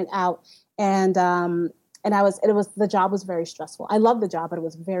parenting it out. And the job was very stressful. I loved the job, but it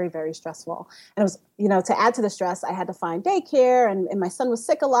was very, very stressful. And it was, to add to the stress, I had to find daycare, and my son was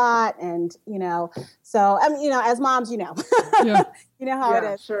sick a lot. And, so, as moms, Yeah. you know how it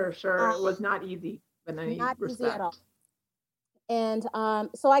is. Sure. It was not easy in any respect. Easy at all. And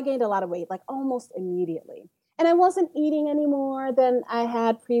so I gained a lot of weight, like almost immediately. And I wasn't eating any more than I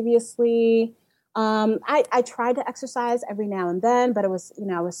had previously. I tried to exercise every now and then, but it was,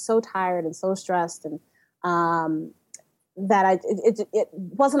 I was so tired and so stressed, and that it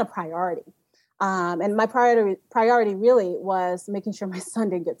wasn't a priority. And my priority really was making sure my son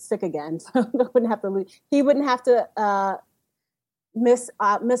didn't get sick again. So he wouldn't have to miss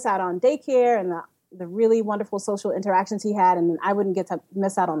out on daycare and the really wonderful social interactions he had, and I wouldn't get to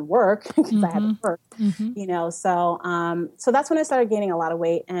miss out on work because I had to work. So that's when I started gaining a lot of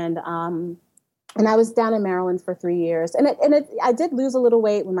weight, and I was down in Maryland for 3 years, and I did lose a little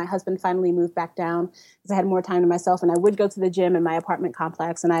weight when my husband finally moved back down because I had more time to myself, and I would go to the gym in my apartment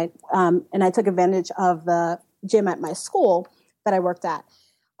complex, and I took advantage of the gym at my school that I worked at.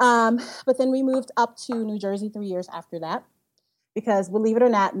 But then we moved up to New Jersey 3 years after that, because believe it or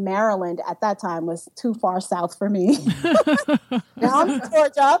not, Maryland at that time was too far south for me. Now I'm in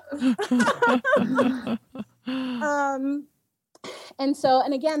Georgia.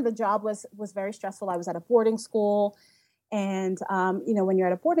 And again, the job was very stressful. I was at a boarding school, and when you're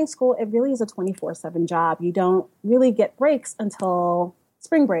at a boarding school, it really is a 24/7 job. You don't really get breaks until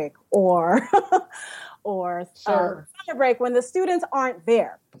spring break or summer break when the students aren't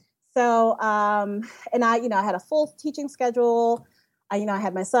there. So, and I had a full teaching schedule. I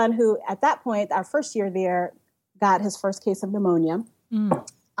had my son who, at that point, our first year there, got his first case of pneumonia.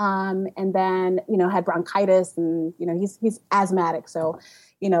 And then, had bronchitis, and, he's asthmatic. So,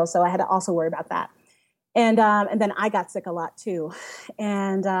 so I had to also worry about that. And then I got sick a lot too.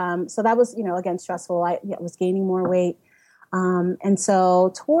 And, so that was, again, stressful. I was gaining more weight. And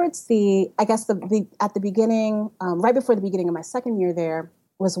so towards at the beginning, right before the beginning of my second year there,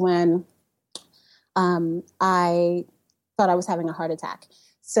 was when I thought I was having a heart attack.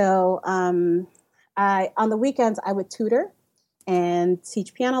 So on the weekends, I would tutor and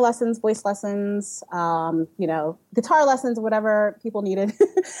teach piano lessons, voice lessons, guitar lessons, whatever people needed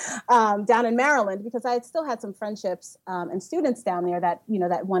down in Maryland, because I still had some friendships and students down there that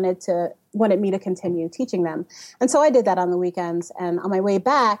wanted me to continue teaching them. And so I did that on the weekends. And on my way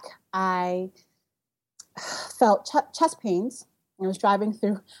back, I felt chest pains. I was driving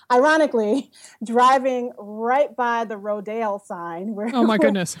right by the Rodale sign. Oh my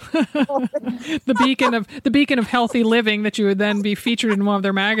goodness. the beacon of healthy living that you would then be featured in one of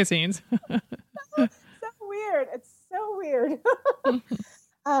their magazines. So weird. It's so weird. It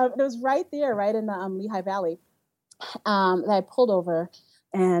was right there, right in the Lehigh Valley, that I pulled over,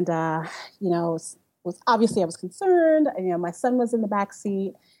 and, was obviously I was concerned. My son was in the back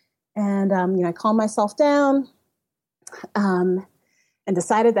seat, and, I calmed myself down. And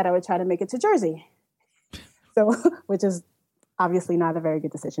decided that I would try to make it to Jersey. So, which is obviously not a very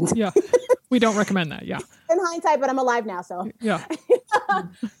good decision. Yeah, we don't recommend that. Yeah. In hindsight, but I'm alive now, so. Yeah.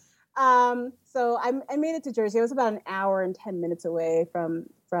 So I made it to Jersey. I was about an hour and 10 minutes away from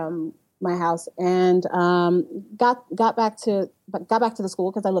my house, and got back to the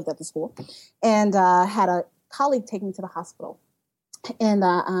school because I lived at the school, and had a colleague take me to the hospital, and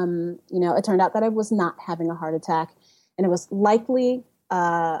it turned out that I was not having a heart attack. And it was likely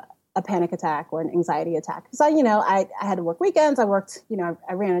a panic attack or an anxiety attack. Because I had to work weekends. I worked,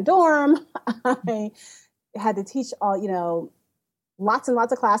 I ran a dorm. I had to teach lots and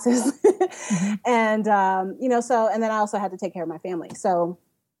lots of classes. Mm-hmm. And, and then I also had to take care of my family. So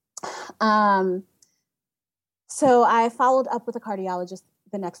I followed up with a cardiologist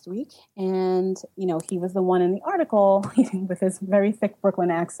the next week. And, he was the one in the article with his very thick Brooklyn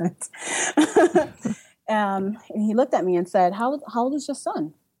accent. And he looked at me and said, how old is your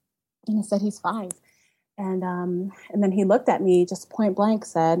son? And I said, he's 5. And then he looked at me just point blank,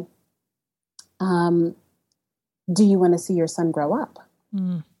 said, do you want to see your son grow up?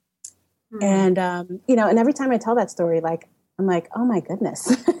 Mm. And, and every time I tell that story, I'm like, oh my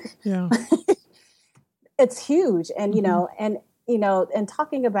goodness. Yeah. It's huge. And, mm-hmm. and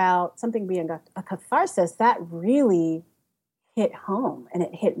talking about something being a catharsis, that really hit home, and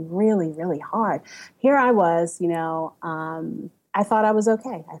it hit really, really hard. Here I was, I thought I was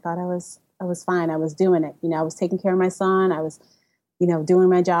okay. I thought I was fine. I was doing it. I was taking care of my son. I was, doing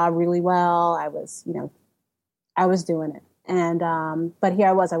my job really well. I was, I was doing it. And, but here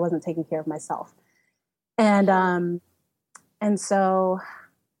I wasn't taking care of myself. And so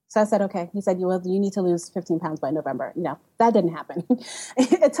I said, okay. He said, you need to lose 15 pounds by November. That didn't happen.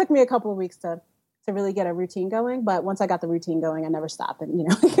 It took me a couple of weeks to really get a routine going. But once I got the routine going, I never stopped.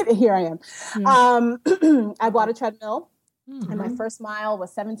 And, here I am. Mm-hmm. I bought a treadmill. Mm-hmm. And my first mile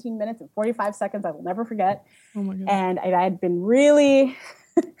was 17 minutes and 45 seconds. I will never forget. Oh my God. And I had been really,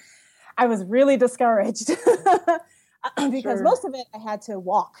 I was really discouraged because most of it I had to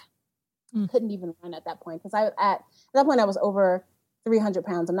walk. Couldn't even run at that point, because at that point I was over 300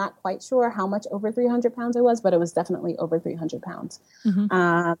 pounds. I'm not quite sure how much over 300 pounds I was, but it was definitely over 300 pounds.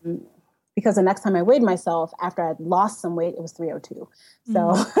 Mm-hmm. Because the next time I weighed myself after I'd lost some weight, it was 302.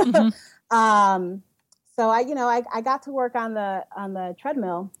 So, so I got to work on the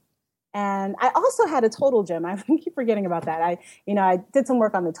treadmill, and I also had a Total Gym. I keep forgetting about that. I did some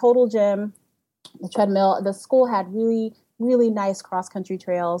work on the Total Gym, the treadmill. The school had really, really nice cross-country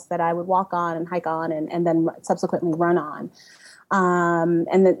trails that I would walk on and hike on and then subsequently run on.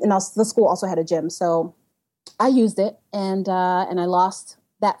 And also, the school also had a gym. So I used it, and I lost,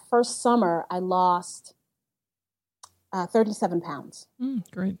 that first summer, I lost 37 pounds.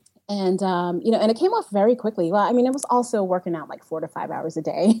 Great. And, and it came off very quickly. Well, I mean, it was also working out like 4 to 5 hours a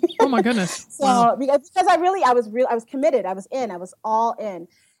day. Oh my goodness. So wow. because I was committed. I was all in.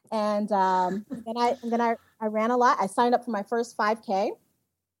 And then I ran a lot. I signed up for my first 5K.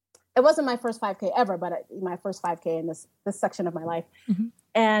 It wasn't my first 5K ever, but my first 5K in this section of my life. Mm-hmm.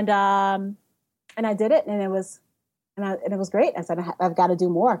 And I did it, and it was great. I said, I've got to do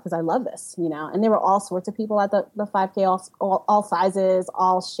more because I love this, And there were all sorts of people at the 5K, all sizes,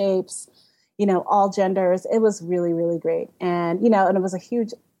 all shapes, all genders. It was really, really great, and and it was a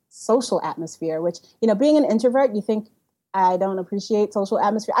huge social atmosphere. Which being an introvert, you think I don't appreciate social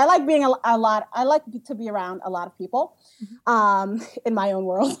atmosphere. I like being I like to be around a lot of people, in my own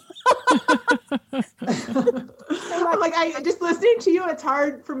world. I just listening to you, it's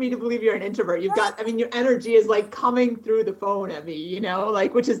hard for me to believe you're an introvert. Your energy is like coming through the phone at me,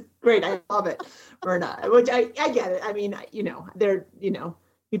 which is great. I love it, Myrna, which I get it. I mean, they're, you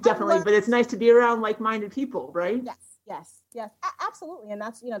definitely, but it's nice to be around like-minded people, right? Yes, absolutely. And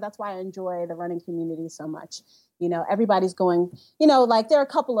that's why I enjoy the running community so much. Everybody's going, like there are a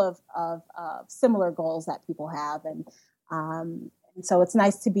couple of similar goals that people have. And so it's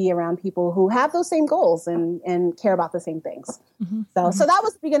nice to be around people who have those same goals and care about the same things. Mm-hmm. So that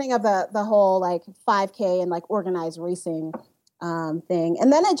was the beginning of the whole like 5K and like organized racing thing.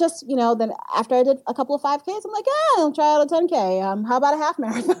 And then it just, then after I did a couple of 5Ks, I'm like, I'll try out a 10K. How about a half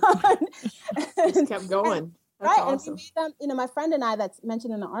marathon? Just kept going. That's right. Awesome. And we made them, my friend and I that's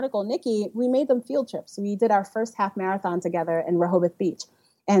mentioned in the article, Nikki, we made them field trips. We did our first half marathon together in Rehoboth Beach.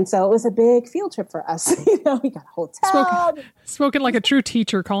 And so it was a big field trip for us. We got a hotel. Spoken like a true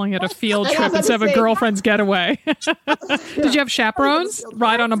teacher, calling it a field trip instead of a girlfriend's getaway. Did you have chaperones?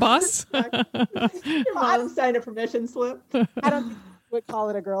 Ride on a bus? Your mom signed a permission slip? I don't think we would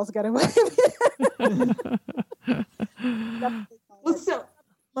call it a girl's getaway.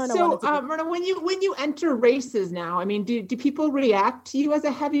 Myrna, when you enter races now, I mean, do people react to you as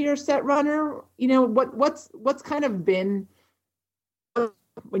a heavier set runner? What's kind of been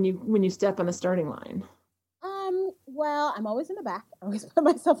when you step on the starting line? Well, I'm always in the back. I always put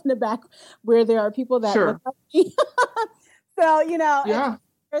myself in the back where there are people that look like me. So,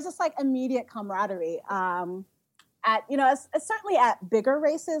 there's this like immediate camaraderie. Certainly at bigger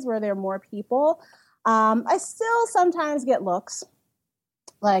races where there are more people, I still sometimes get looks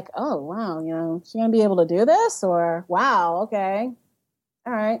like, oh, wow, she's going to be able to do this? Or, wow, okay.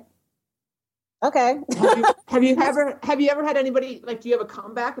 All right. Okay. Have you ever had anybody, like, do you have a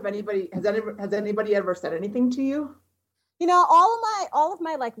comeback of anybody, has anybody ever said anything to you? All of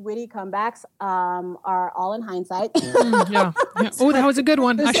my like witty comebacks are all in hindsight. Yeah. Oh, that was a good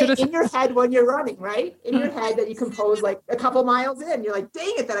one. I should have. In your head when you're running, right? In your head that you compose like a couple miles in, you're like,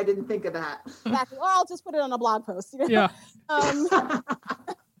 dang it, that I didn't think of that. Exactly. Well, I'll just put it on a blog post. Yeah. But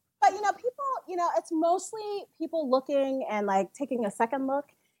people, it's mostly people looking and like taking a second look,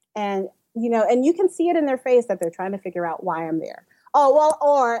 and and you can see it in their face that they're trying to figure out why I'm there. Oh, well,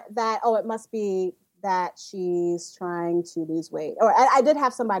 or that, it must be that she's trying to lose weight. Or I did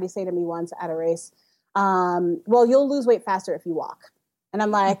have somebody say to me once at a race, well, you'll lose weight faster if you walk. And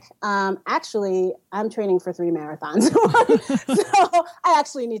I'm like, actually, I'm training for 3 marathons. So I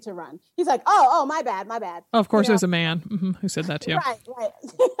actually need to run. He's like, oh, my bad. Oh, of course, there's a man who said that to you. Right.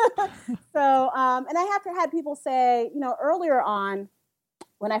 So, and I have had people say, earlier on,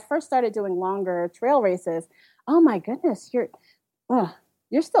 when I first started doing longer trail races, oh my goodness,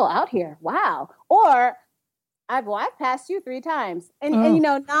 you're still out here. Wow. Or I've passed you 3 times. And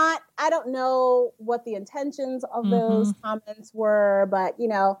I don't know what the intentions of those comments were, but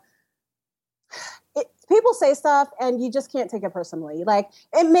people say stuff and you just can't take it personally. Like,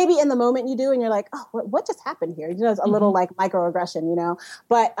 and maybe in the moment you do, and you're like, oh, what just happened here? It's a little like microaggression,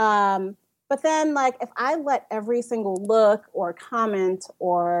 but then like, if I let every single look or comment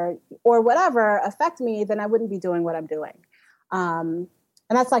or whatever affect me, then I wouldn't be doing what I'm doing. And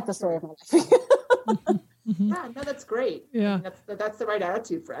that's like the story of my life. Yeah, no, that's great. Yeah. I mean, that's the right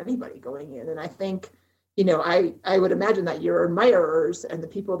attitude for anybody going in. And I think, I would imagine that your admirers and the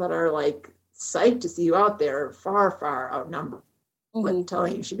people that are like psyched to see you out there far, far outnumber what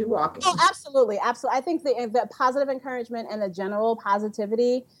telling you should be walking. Oh, absolutely. Absolutely. I think the positive encouragement and the general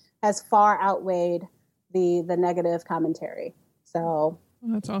positivity has far outweighed the negative commentary. So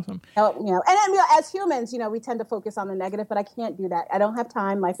that's awesome. And as humans, we tend to focus on the negative, but I can't do that. I don't have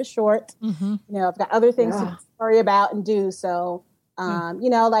time. Life is short. I've got other things to worry about and do. So,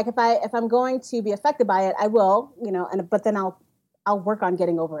 like if I'm going to be affected by it, I will, but then I'll work on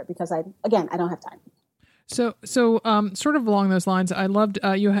getting over it because I don't have time. So, sort of along those lines, I loved,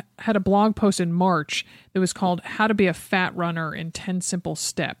 you had a blog post in March that was called How to Be a Fat Runner in 10 Simple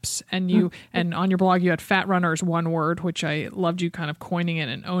Steps. And and on your blog, you had fat runner as one word, which I loved you kind of coining it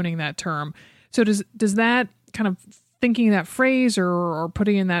and owning that term. So does that kind of thinking that phrase or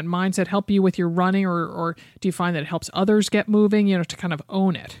putting in that mindset help you with your running or do you find that it helps others get moving, to kind of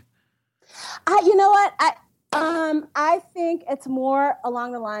own it? You know what? I think it's more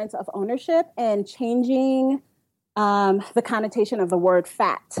along the lines of ownership and changing the connotation of the word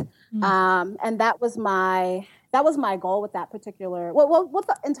fat. And that was my goal with that particular, with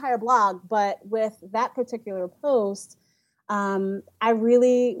the entire blog, but with that particular post, I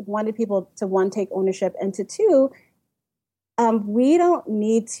really wanted people to, 1, take ownership, and to 2, we don't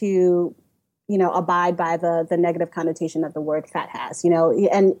need to, abide by the negative connotation that the word fat has,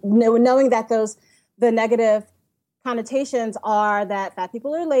 and knowing that the negative connotations are that fat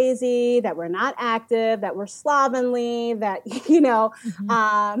people are lazy, that we're not active, that we're slovenly, that,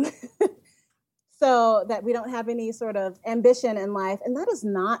 so that we don't have any sort of ambition in life. And that is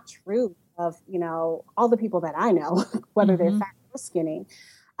not true of, all the people that I know, whether they're fat or skinny.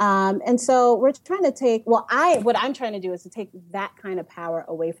 And so we're trying to take, what I'm trying to do is to take that kind of power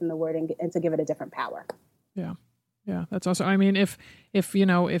away from the word and to give it a different power. Yeah. Yeah, that's awesome. I mean, if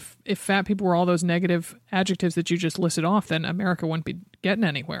fat people were all those negative adjectives that you just listed off, then America wouldn't be getting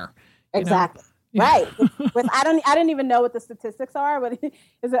anywhere. Exactly. Right. I didn't even know what the statistics are, but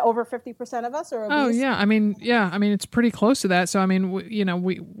is it over 50% of us are obese? Oh yeah. I mean, it's pretty close to that. So I mean, we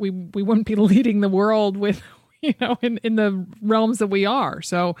wouldn't be leading the world with, in the realms that we are.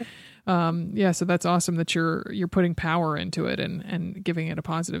 So, so that's awesome that you're putting power into it and giving it a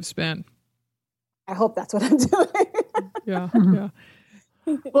positive spin. I hope that's what I'm doing. Yeah.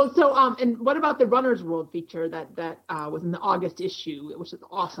 Well, so and what about the Runner's World feature that was in the August issue, which is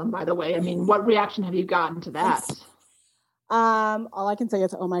awesome, by the way. I mean, what reaction have you gotten to that? All I can say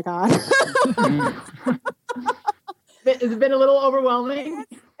is, oh my God. Has it been a little overwhelming?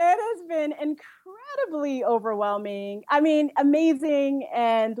 It has been incredibly overwhelming. I mean, amazing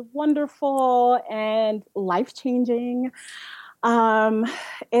and wonderful and life-changing.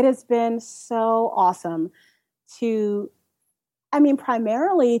 It has been so awesome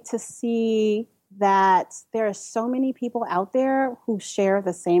primarily to see that there are so many people out there who share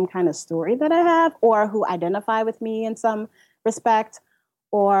the same kind of story that I have, or who identify with me in some respect,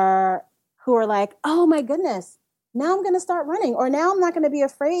 or who are like, oh my goodness, now I'm going to start running, or now I'm not going to be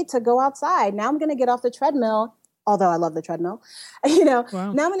afraid to go outside. Now I'm going to get off the treadmill. Although I love the treadmill, Wow.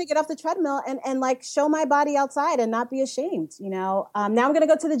 Now I'm going to get off the treadmill and like show my body outside and not be ashamed, now I'm going to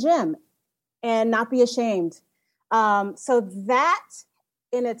go to the gym and not be ashamed. So that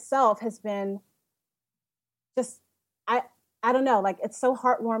in itself has been just, I don't know, like, it's so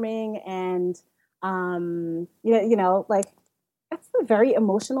heartwarming and, like, that's a very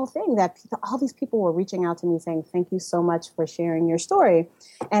emotional thing that all these people were reaching out to me saying, thank you so much for sharing your story.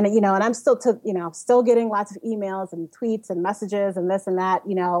 And, and I'm still getting lots of emails and tweets and messages and this and that,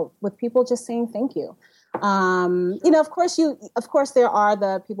 with people just saying, thank you. Of course there are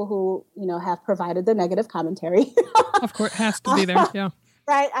the people who, have provided the negative commentary. Of course, it has to be there. Yeah.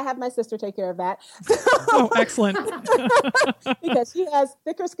 Right. I have my sister take care of that. Oh, excellent. Because she has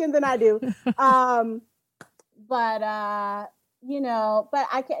thicker skin than I do. But I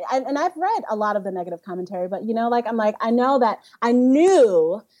can, and I've read a lot of the negative commentary, but I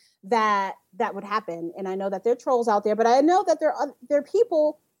knew that would happen. And I know that there are trolls out there, but I know that there are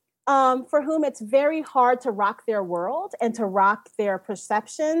people for whom it's very hard to rock their world and to rock their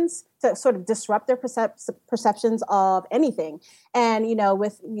perceptions, to sort of disrupt their perceptions of anything. And,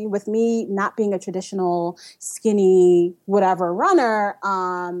 with me not being a traditional skinny, whatever runner,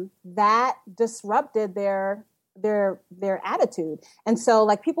 that disrupted their attitude. And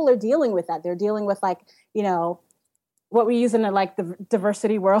so people are dealing with that. They're dealing with what we use in the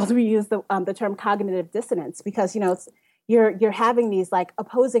diversity world, we use the term cognitive dissonance, because, you're having these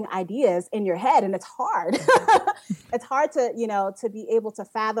opposing ideas in your head, and it's hard. It's hard to be able to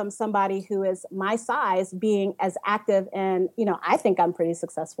fathom somebody who is my size being as active. And, I think I'm pretty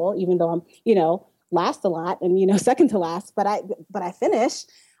successful, even though I'm, last a lot and, second to last, but I finish,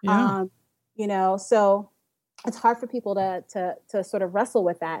 yeah. So it's hard for people to sort of wrestle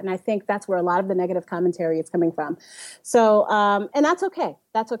with that. And I think that's where a lot of the negative commentary is coming from. So, and that's okay.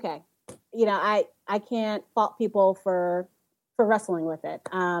 That's okay. I can't fault people for wrestling with it.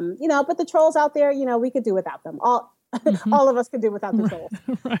 But the trolls out there, we could do without them. All of us could do without the trolls.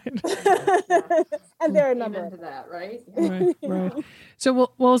 Right. And they're a number of that, right? Right. So,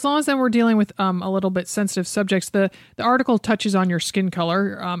 well, as long as then we're dealing with a little bit sensitive subjects, the article touches on your skin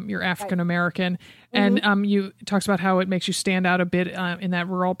color. You're African American, and you talks about how it makes you stand out a bit in that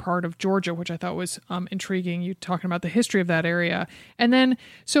rural part of Georgia, which I thought was intriguing. You talking about the history of that area, and then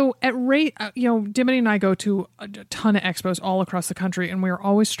so at rate, Dimity and I go to a ton of expos all across the country, and we are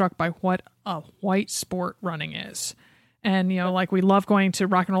always struck by what a white sport running is. And, we love going to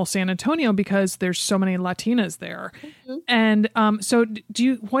Rock and Roll San Antonio because there's so many Latinas there. Mm-hmm. And so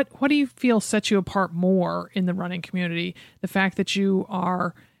what do you feel sets you apart more in the running community? The fact that you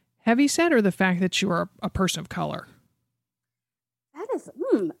are heavyset or the fact that you are a person of color? That is,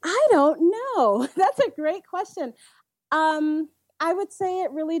 I don't know. That's a great question. I would say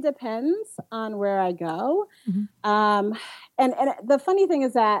it really depends on where I go. Mm-hmm. And the funny thing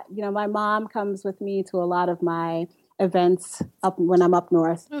is that, my mom comes with me to a lot of my events when I'm up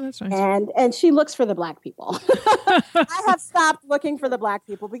north. Oh, that's nice. And she looks for the Black people. I have stopped looking for the Black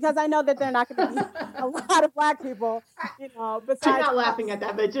people because I know that they're not going to be a lot of Black people, besides. I'm not laughing at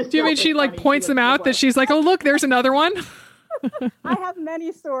that, but just. Do you mean she points them out that she's like, oh, look, there's another one? I have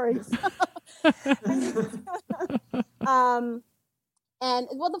many stories. And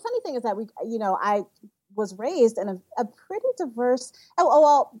the funny thing is that I was raised in a pretty diverse,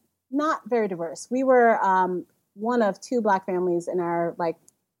 not very diverse. We were one of two Black families in our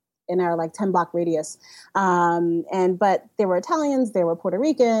 10 block radius. But there were Italians, there were Puerto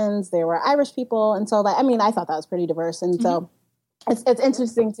Ricans, there were Irish people. And so I thought that was pretty diverse. And so it's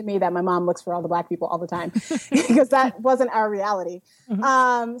interesting to me that my mom looks for all the Black people all the time because that wasn't our reality. Mm-hmm.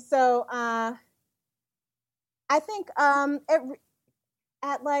 I think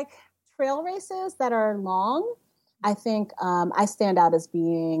at trail races that are long, I think I stand out as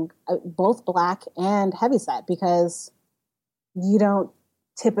being both Black and heavyset because you don't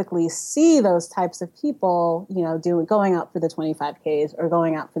typically see those types of people, going out for the 25Ks or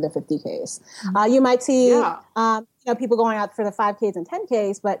going out for the 50Ks. Mm-hmm. You might see, people going out for the 5Ks and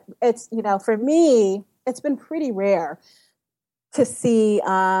 10Ks, but it's, for me, it's been pretty rare to see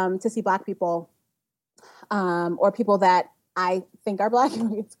Black people or people that I think are Black,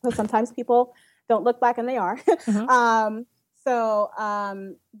 because sometimes people don't look Black and they are. Mm-hmm.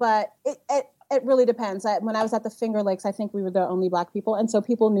 But it really depends. When I was at the Finger Lakes, I think we were the only Black people. And so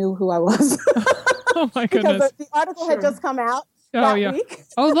people knew who I was. Oh my goodness. Because the article had just come out week.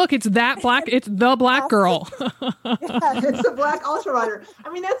 Oh, look, it's that Black. It's the Black girl. It's the Black ultra runner.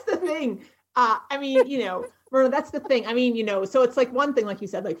 That's the thing. Myrna, that's the thing. So it's one thing, like you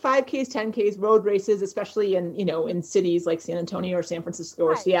said, 5Ks, 10Ks, road races, especially in cities like San Antonio or San Francisco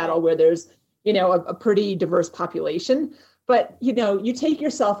or Seattle, where there's, a pretty diverse population. But, you take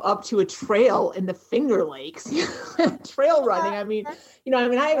yourself up to a trail in the Finger Lakes, trail running.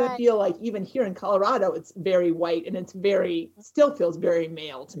 I feel like even here in Colorado, it's very white and it's still feels very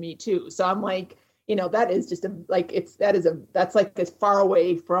male to me too. So I'm like, that is just that's as far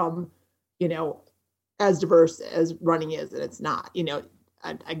away from, as diverse as running is, and it's not,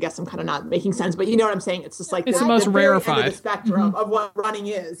 I guess I'm kind of not making sense, but you know what I'm saying? It's just it's the most rarefied the spectrum of what running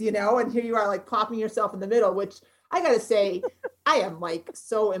is, and here you are popping yourself in the middle, which I got to say, I am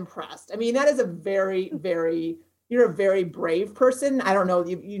so impressed. That is a very, very, you're a very brave person. I don't know,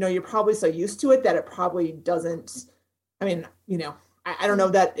 you're probably so used to it that it probably doesn't, I don't know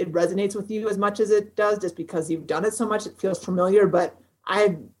that it resonates with you as much as it does, just because you've done it so much, it feels familiar, but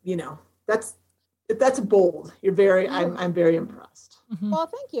that's bold. You're very, I'm very impressed. Mm-hmm. Well,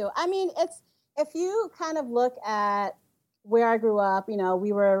 thank you. I mean, if you kind of look at where I grew up,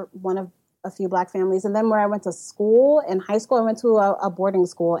 we were one of a few Black families. And then where I went to school, in high school, I went to a boarding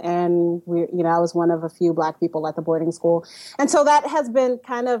school, and I was one of a few Black people at the boarding school. And so that has been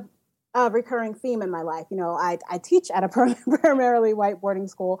kind of a recurring theme in my life. I teach at a primarily white boarding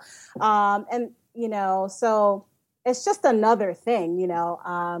school. So it's just another thing,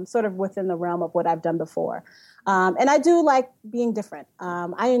 sort of within the realm of what I've done before. And I do like being different.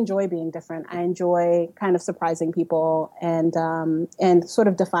 I enjoy being different. I enjoy kind of surprising people and sort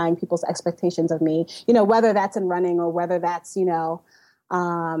of defying people's expectations of me, whether that's in running or whether that's,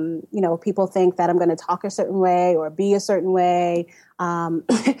 people think that I'm going to talk a certain way or be a certain way. I'm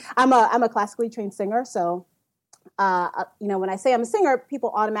a classically trained singer. So, when I say I'm a singer,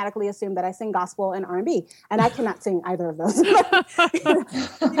 people automatically assume that I sing gospel and R&B, and I cannot sing either of those.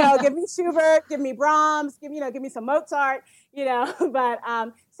 Give me Schubert, give me Brahms, give me some Mozart, but,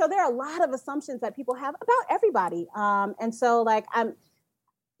 so there are a lot of assumptions that people have about everybody. And so I'm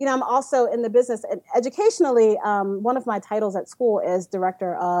also in the business, and educationally, one of my titles at school is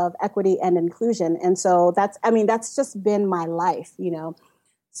Director of Equity and Inclusion. And so that's just been my life,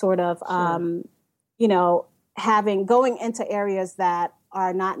 sort of, Sure. Going into areas that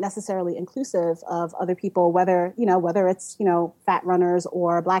are not necessarily inclusive of other people, whether it's, fat runners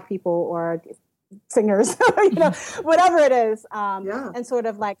or Black people or singers, whatever it is. And sort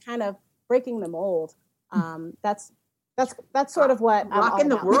of kind of breaking the mold. That's sort of what rocking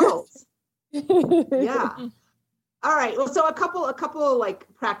the world. Yeah. All right. Well, so a couple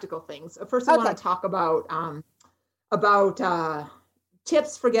practical things. First, I want to talk about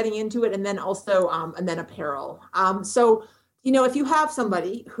tips for getting into it, and then also and then apparel. So if you have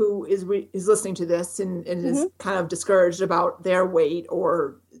somebody who is listening to this and is kind of discouraged about their weight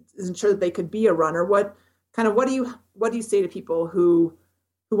or isn't sure that they could be a runner, what do you say to people who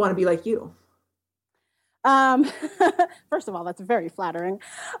want to be like you? First of all, that's very flattering.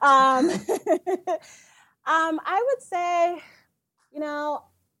 I would say,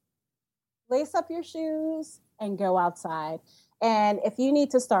 lace up your shoes and go outside. And if you need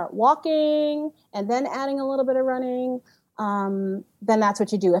to start walking and then adding a little bit of running, then that's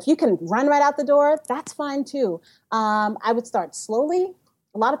what you do. If you can run right out the door, that's fine too. I would start slowly.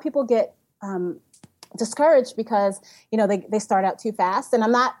 A lot of people get discouraged because they start out too fast. And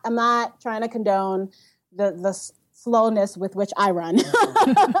I'm not trying to condone the slowness with which I run,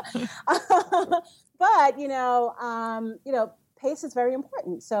 but pace is very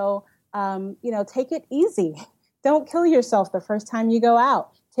important. So take it easy. Don't kill yourself the first time you go out.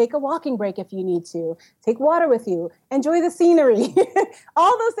 Take a walking break if you need to. Take water with you. Enjoy the scenery.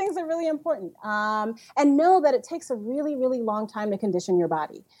 All those things are really important. And know that it takes a really, really long time to condition your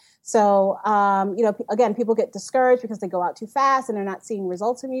body. So, again, people get discouraged because they go out too fast and they're not seeing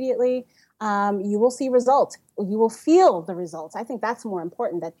results immediately. You will see results. You will feel the results. I think that's more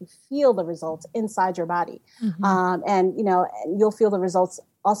important, that you feel the results inside your body. Mm-hmm. And you'll feel the results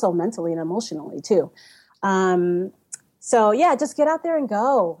also mentally and emotionally too. So yeah, just get out there and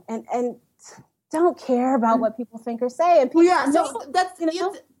go, and don't care about what people think or say. And people, so that's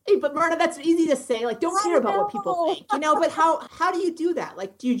but Myrna, that's easy to say. Don't care about what people think, But how do you do that?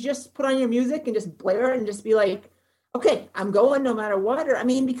 Do you just put on your music and just blare it and just be like, okay, I'm going no matter what? Or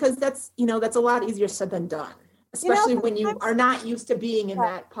because that's a lot easier said than done, especially when you are not used to being in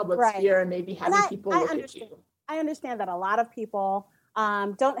that public sphere and maybe having people look at you. I understand that a lot of people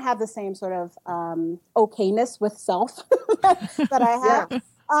don't have the same sort of okayness with self that I have. Yeah.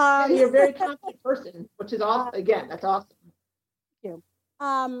 You're a very confident person, which is awesome. Again, that's awesome. Thank you.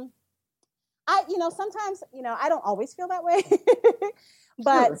 Sometimes, I don't always feel that way,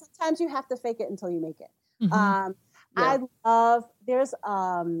 but sometimes you have to fake it until you make it. Mm-hmm. There's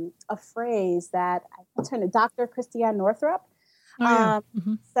a phrase that I turn to Dr. Christiane Northrup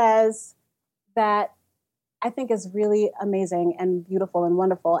says that I think is really amazing and beautiful and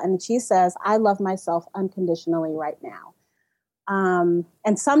wonderful. And she says, I love myself unconditionally right now.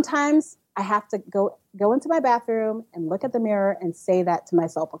 And sometimes I have to go into my bathroom and look at the mirror and say that to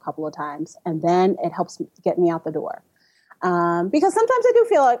myself a couple of times. And then it helps get me out the door. Because sometimes I do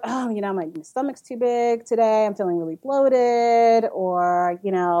feel like, my stomach's too big today. I'm feeling really bloated, or, I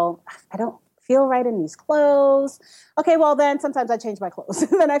don't feel right in these clothes. Okay, well then sometimes I change my clothes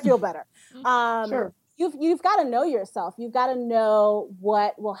and then I feel better. Sure. You've got to know yourself. You've got to know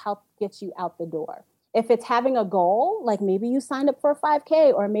what will help get you out the door. if it's having a goal, like maybe you signed up for a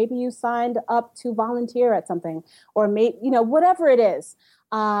 5K, or maybe you signed up to volunteer at something, or maybe, whatever it is.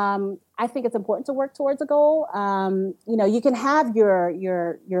 I think it's important to work towards a goal. You can have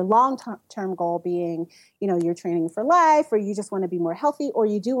your long-term goal being, you're training for life, or you just want to be more healthy, or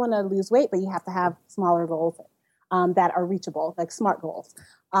you do want to lose weight, but you have to have smaller goals that are reachable, like SMART goals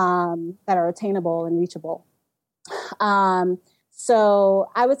that are attainable and reachable. So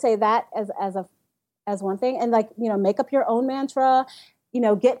I would say that as one thing, and make up your own mantra.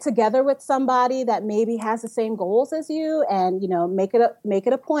 Get together with somebody that maybe has the same goals as you, and make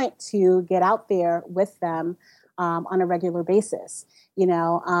it a point to get out there with them on a regular basis.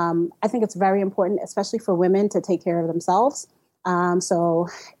 I think it's very important, especially for women, to take care of themselves. So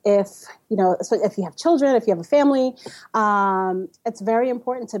if you have children, if you have a family, it's very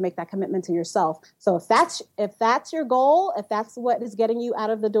important to make that commitment to yourself. So if that's your goal, if that's what is getting you out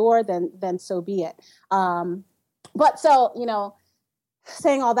of the door, then so be it.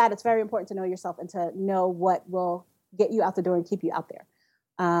 Saying all that, it's very important to know yourself and to know what will get you out the door and keep you out there.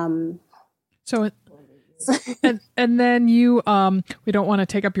 And then you, we don't want to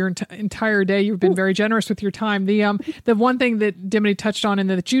take up your entire day. You've been very generous with your time. The one thing that Dimity touched on and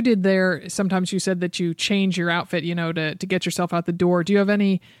that you did there, sometimes you said that you change your outfit, to get yourself out the door. Do you have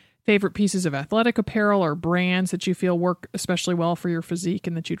any favorite pieces of athletic apparel or brands that you feel work especially well for your physique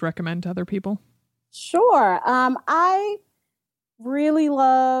and that you'd recommend to other people? Sure. I really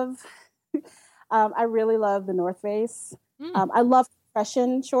love the North Face. I love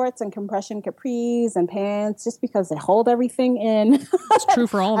compression shorts and compression capris and pants just because they hold everything in. It's true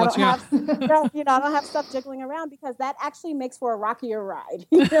for all of us. Yeah. I don't have stuff jiggling around because that actually makes for a rockier ride.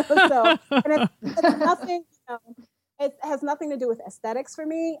 So, and it's nothing, it has nothing to do with aesthetics for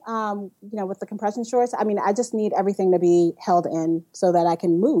me. With the compression shorts, I just need everything to be held in so that I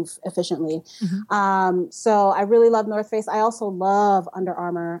can move efficiently. Mm-hmm. So I really love North Face. I also love Under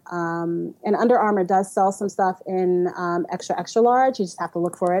Armour. And Under Armour does sell some stuff in extra, extra large. You just have to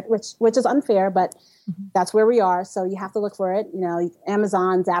look for it, which is unfair, but mm-hmm. that's where we are. So you have to look for it,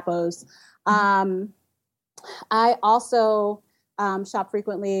 Amazon, Zappos. Mm-hmm. I also shop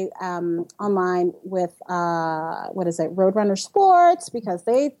frequently online with Roadrunner Sports, because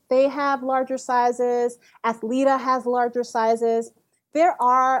they have larger sizes. Athleta has larger sizes. There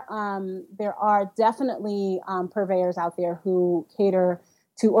are definitely purveyors out there who cater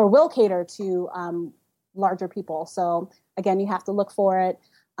to or will cater to larger people. So again, you have to look for it.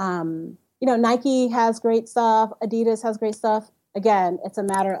 Nike has great stuff. Adidas has great stuff. Again, it's a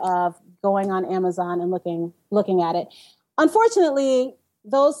matter of going on Amazon and looking at it. Unfortunately,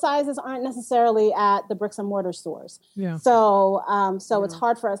 those sizes aren't necessarily at the bricks and mortar stores. Yeah. So it's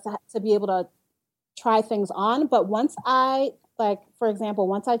hard for us to be able to try things on. But once I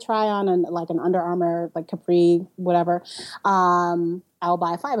try on an Under Armour, capri, whatever, I'll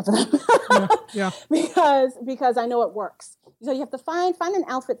buy 5 of them. Yeah. Because I know it works. So you have to find an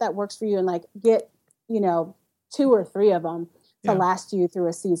outfit that works for you and get 2 or 3 of them to last you through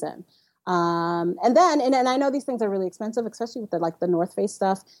a season. And I know these things are really expensive, especially with the North Face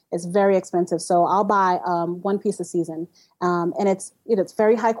stuff. It's very expensive. So I'll buy 1 piece a season. And it's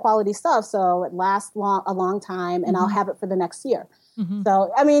very high quality stuff. So it lasts a long time, and mm-hmm. I'll have it for the next year. Mm-hmm.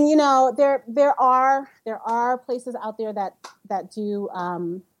 So, there are places out there that do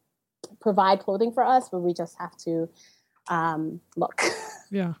provide clothing for us, but we just have to look.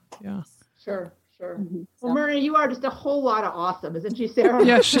 Yeah. Yeah. Sure. Mm-hmm. Well, Myrna, you are just a whole lot of awesome, isn't she, Sarah?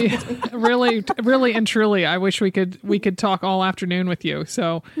 Yeah, she really and truly. I wish we could talk all afternoon with you.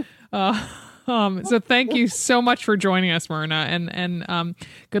 So, so thank you so much for joining us, Myrna, and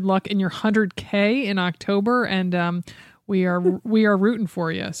good luck in your 100K in October. And we are rooting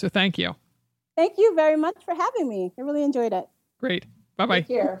for you. So thank you. Thank you very much for having me. I really enjoyed it. Great. Bye-bye. Take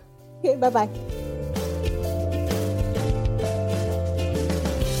care. Okay, bye-bye.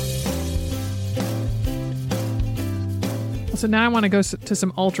 So now I want to go to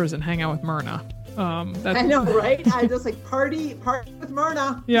some ultras and hang out with Myrna. I know, right? I just party with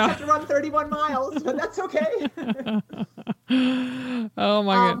Myrna. Yeah. You have to run 31 miles, but that's okay. Oh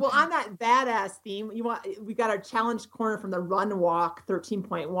my God. Well, on that badass theme, we got our challenge corner from the Run Walk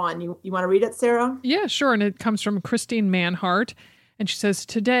 13.1. You want to read it, Sarah? Yeah, sure. And it comes from Christine Manhart. And she says,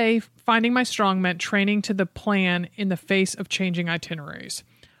 today, finding my strong meant training to the plan in the face of changing itineraries.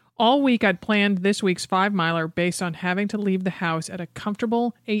 All week, I'd planned this week's 5-miler based on having to leave the house at a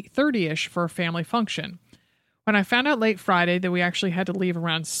comfortable 8:30-ish for a family function. When I found out late Friday that we actually had to leave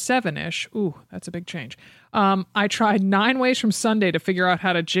around 7-ish, ooh, that's a big change. I tried 9 ways from Sunday to figure out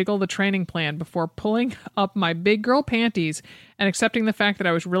how to jiggle the training plan before pulling up my big girl panties and accepting the fact that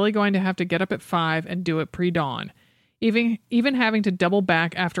I was really going to have to get up at 5 and do it pre-dawn. Even having to double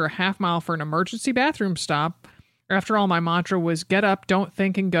back after a half mile for an emergency bathroom stop. After all, my mantra was get up, don't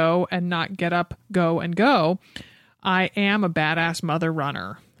think and go, and not get up, go, and go. I am a badass mother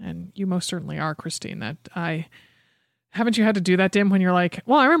runner. And you most certainly are, Christine. Haven't you had to do that, Dim, when you're like,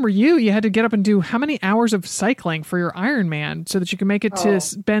 well, I remember you had to get up and do how many hours of cycling for your Ironman so that you can make it to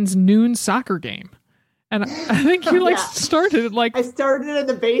Ben's noon soccer game? And I think you started at I started in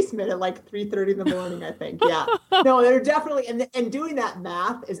the basement at like 3:30 in the morning, I think. Yeah. No, they're definitely, and doing that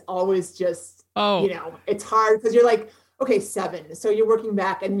math is always just, it's hard because you're like, okay, 7. So you're working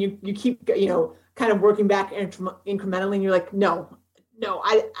back and you keep, kind of working back incrementally and you're like, no,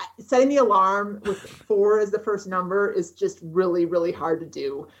 I setting the alarm with 4 as the first number is just really, really hard to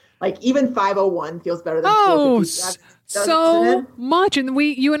do. Like even 5:01 feels better than 4:57. So much. And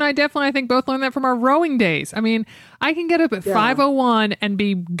you and I definitely, I think, both learned that from our rowing days. I mean, I can get up at 5:01 and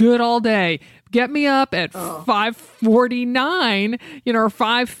be good all day. Get me up at 5:49, or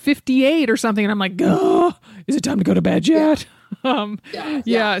 5:58 or something. And I'm like, oh, is it time to go to bed yet? There's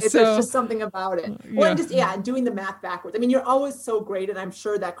just something about it. Well, and doing the math backwards. I mean, you're always so great. And I'm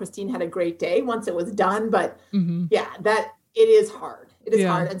sure that Christine had a great day once it was done. But that it is hard. It is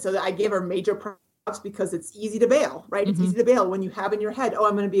hard. And so I gave her major props because it's easy to bail, right? It's easy to bail when you have in your head,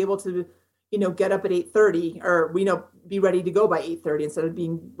 I'm going to be able to, get up at 8:30 or, be ready to go by 8:30 instead of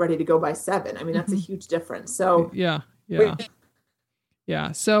being ready to go by 7. I mean, that's a huge difference. So Yeah.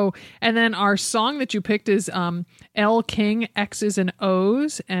 So, and then our song that you picked is Elle King, X's and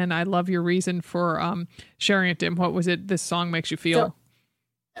O's. And I love your reason for sharing it, Dim. What was it this song makes you feel?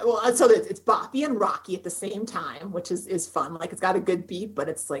 So it's boppy and rocky at the same time, which is fun. Like it's got a good beat, but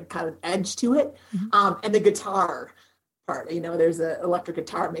it's like kind of edge to it. And the guitar part, there's an electric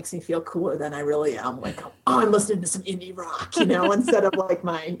guitar makes me feel cooler than I really am. Like, I'm listening to some indie rock, instead of like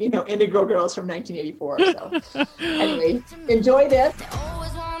my, Indigo Girls from 1984. So anyway, enjoy this. They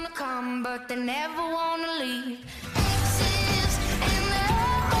always want to come, but they never want to leave.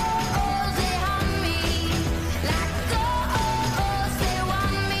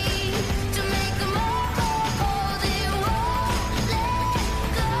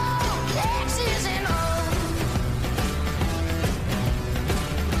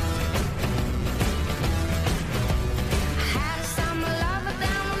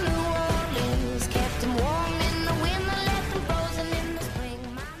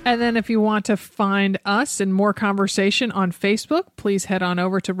 And then if you want to find us and more conversation on Facebook, please head on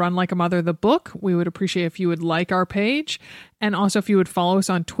over to Run Like a Mother, the book. We would appreciate if you would like our page. And also if you would follow us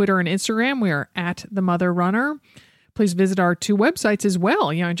on Twitter and Instagram, we are at The Mother Runner. Please visit our 2 websites as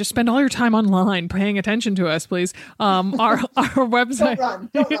well. Just spend all your time online paying attention to us, please. Our website.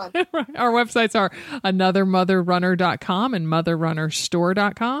 Don't run. Our websites are anothermotherrunner.com and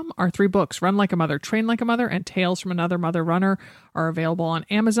motherrunnerstore.com. Our 3 books, Run Like a Mother, Train Like a Mother, and Tales from Another Mother Runner, are available on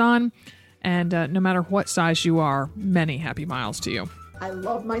Amazon. And no matter what size you are, many happy miles to you. I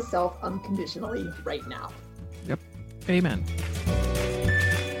love myself unconditionally right now. Yep. Amen.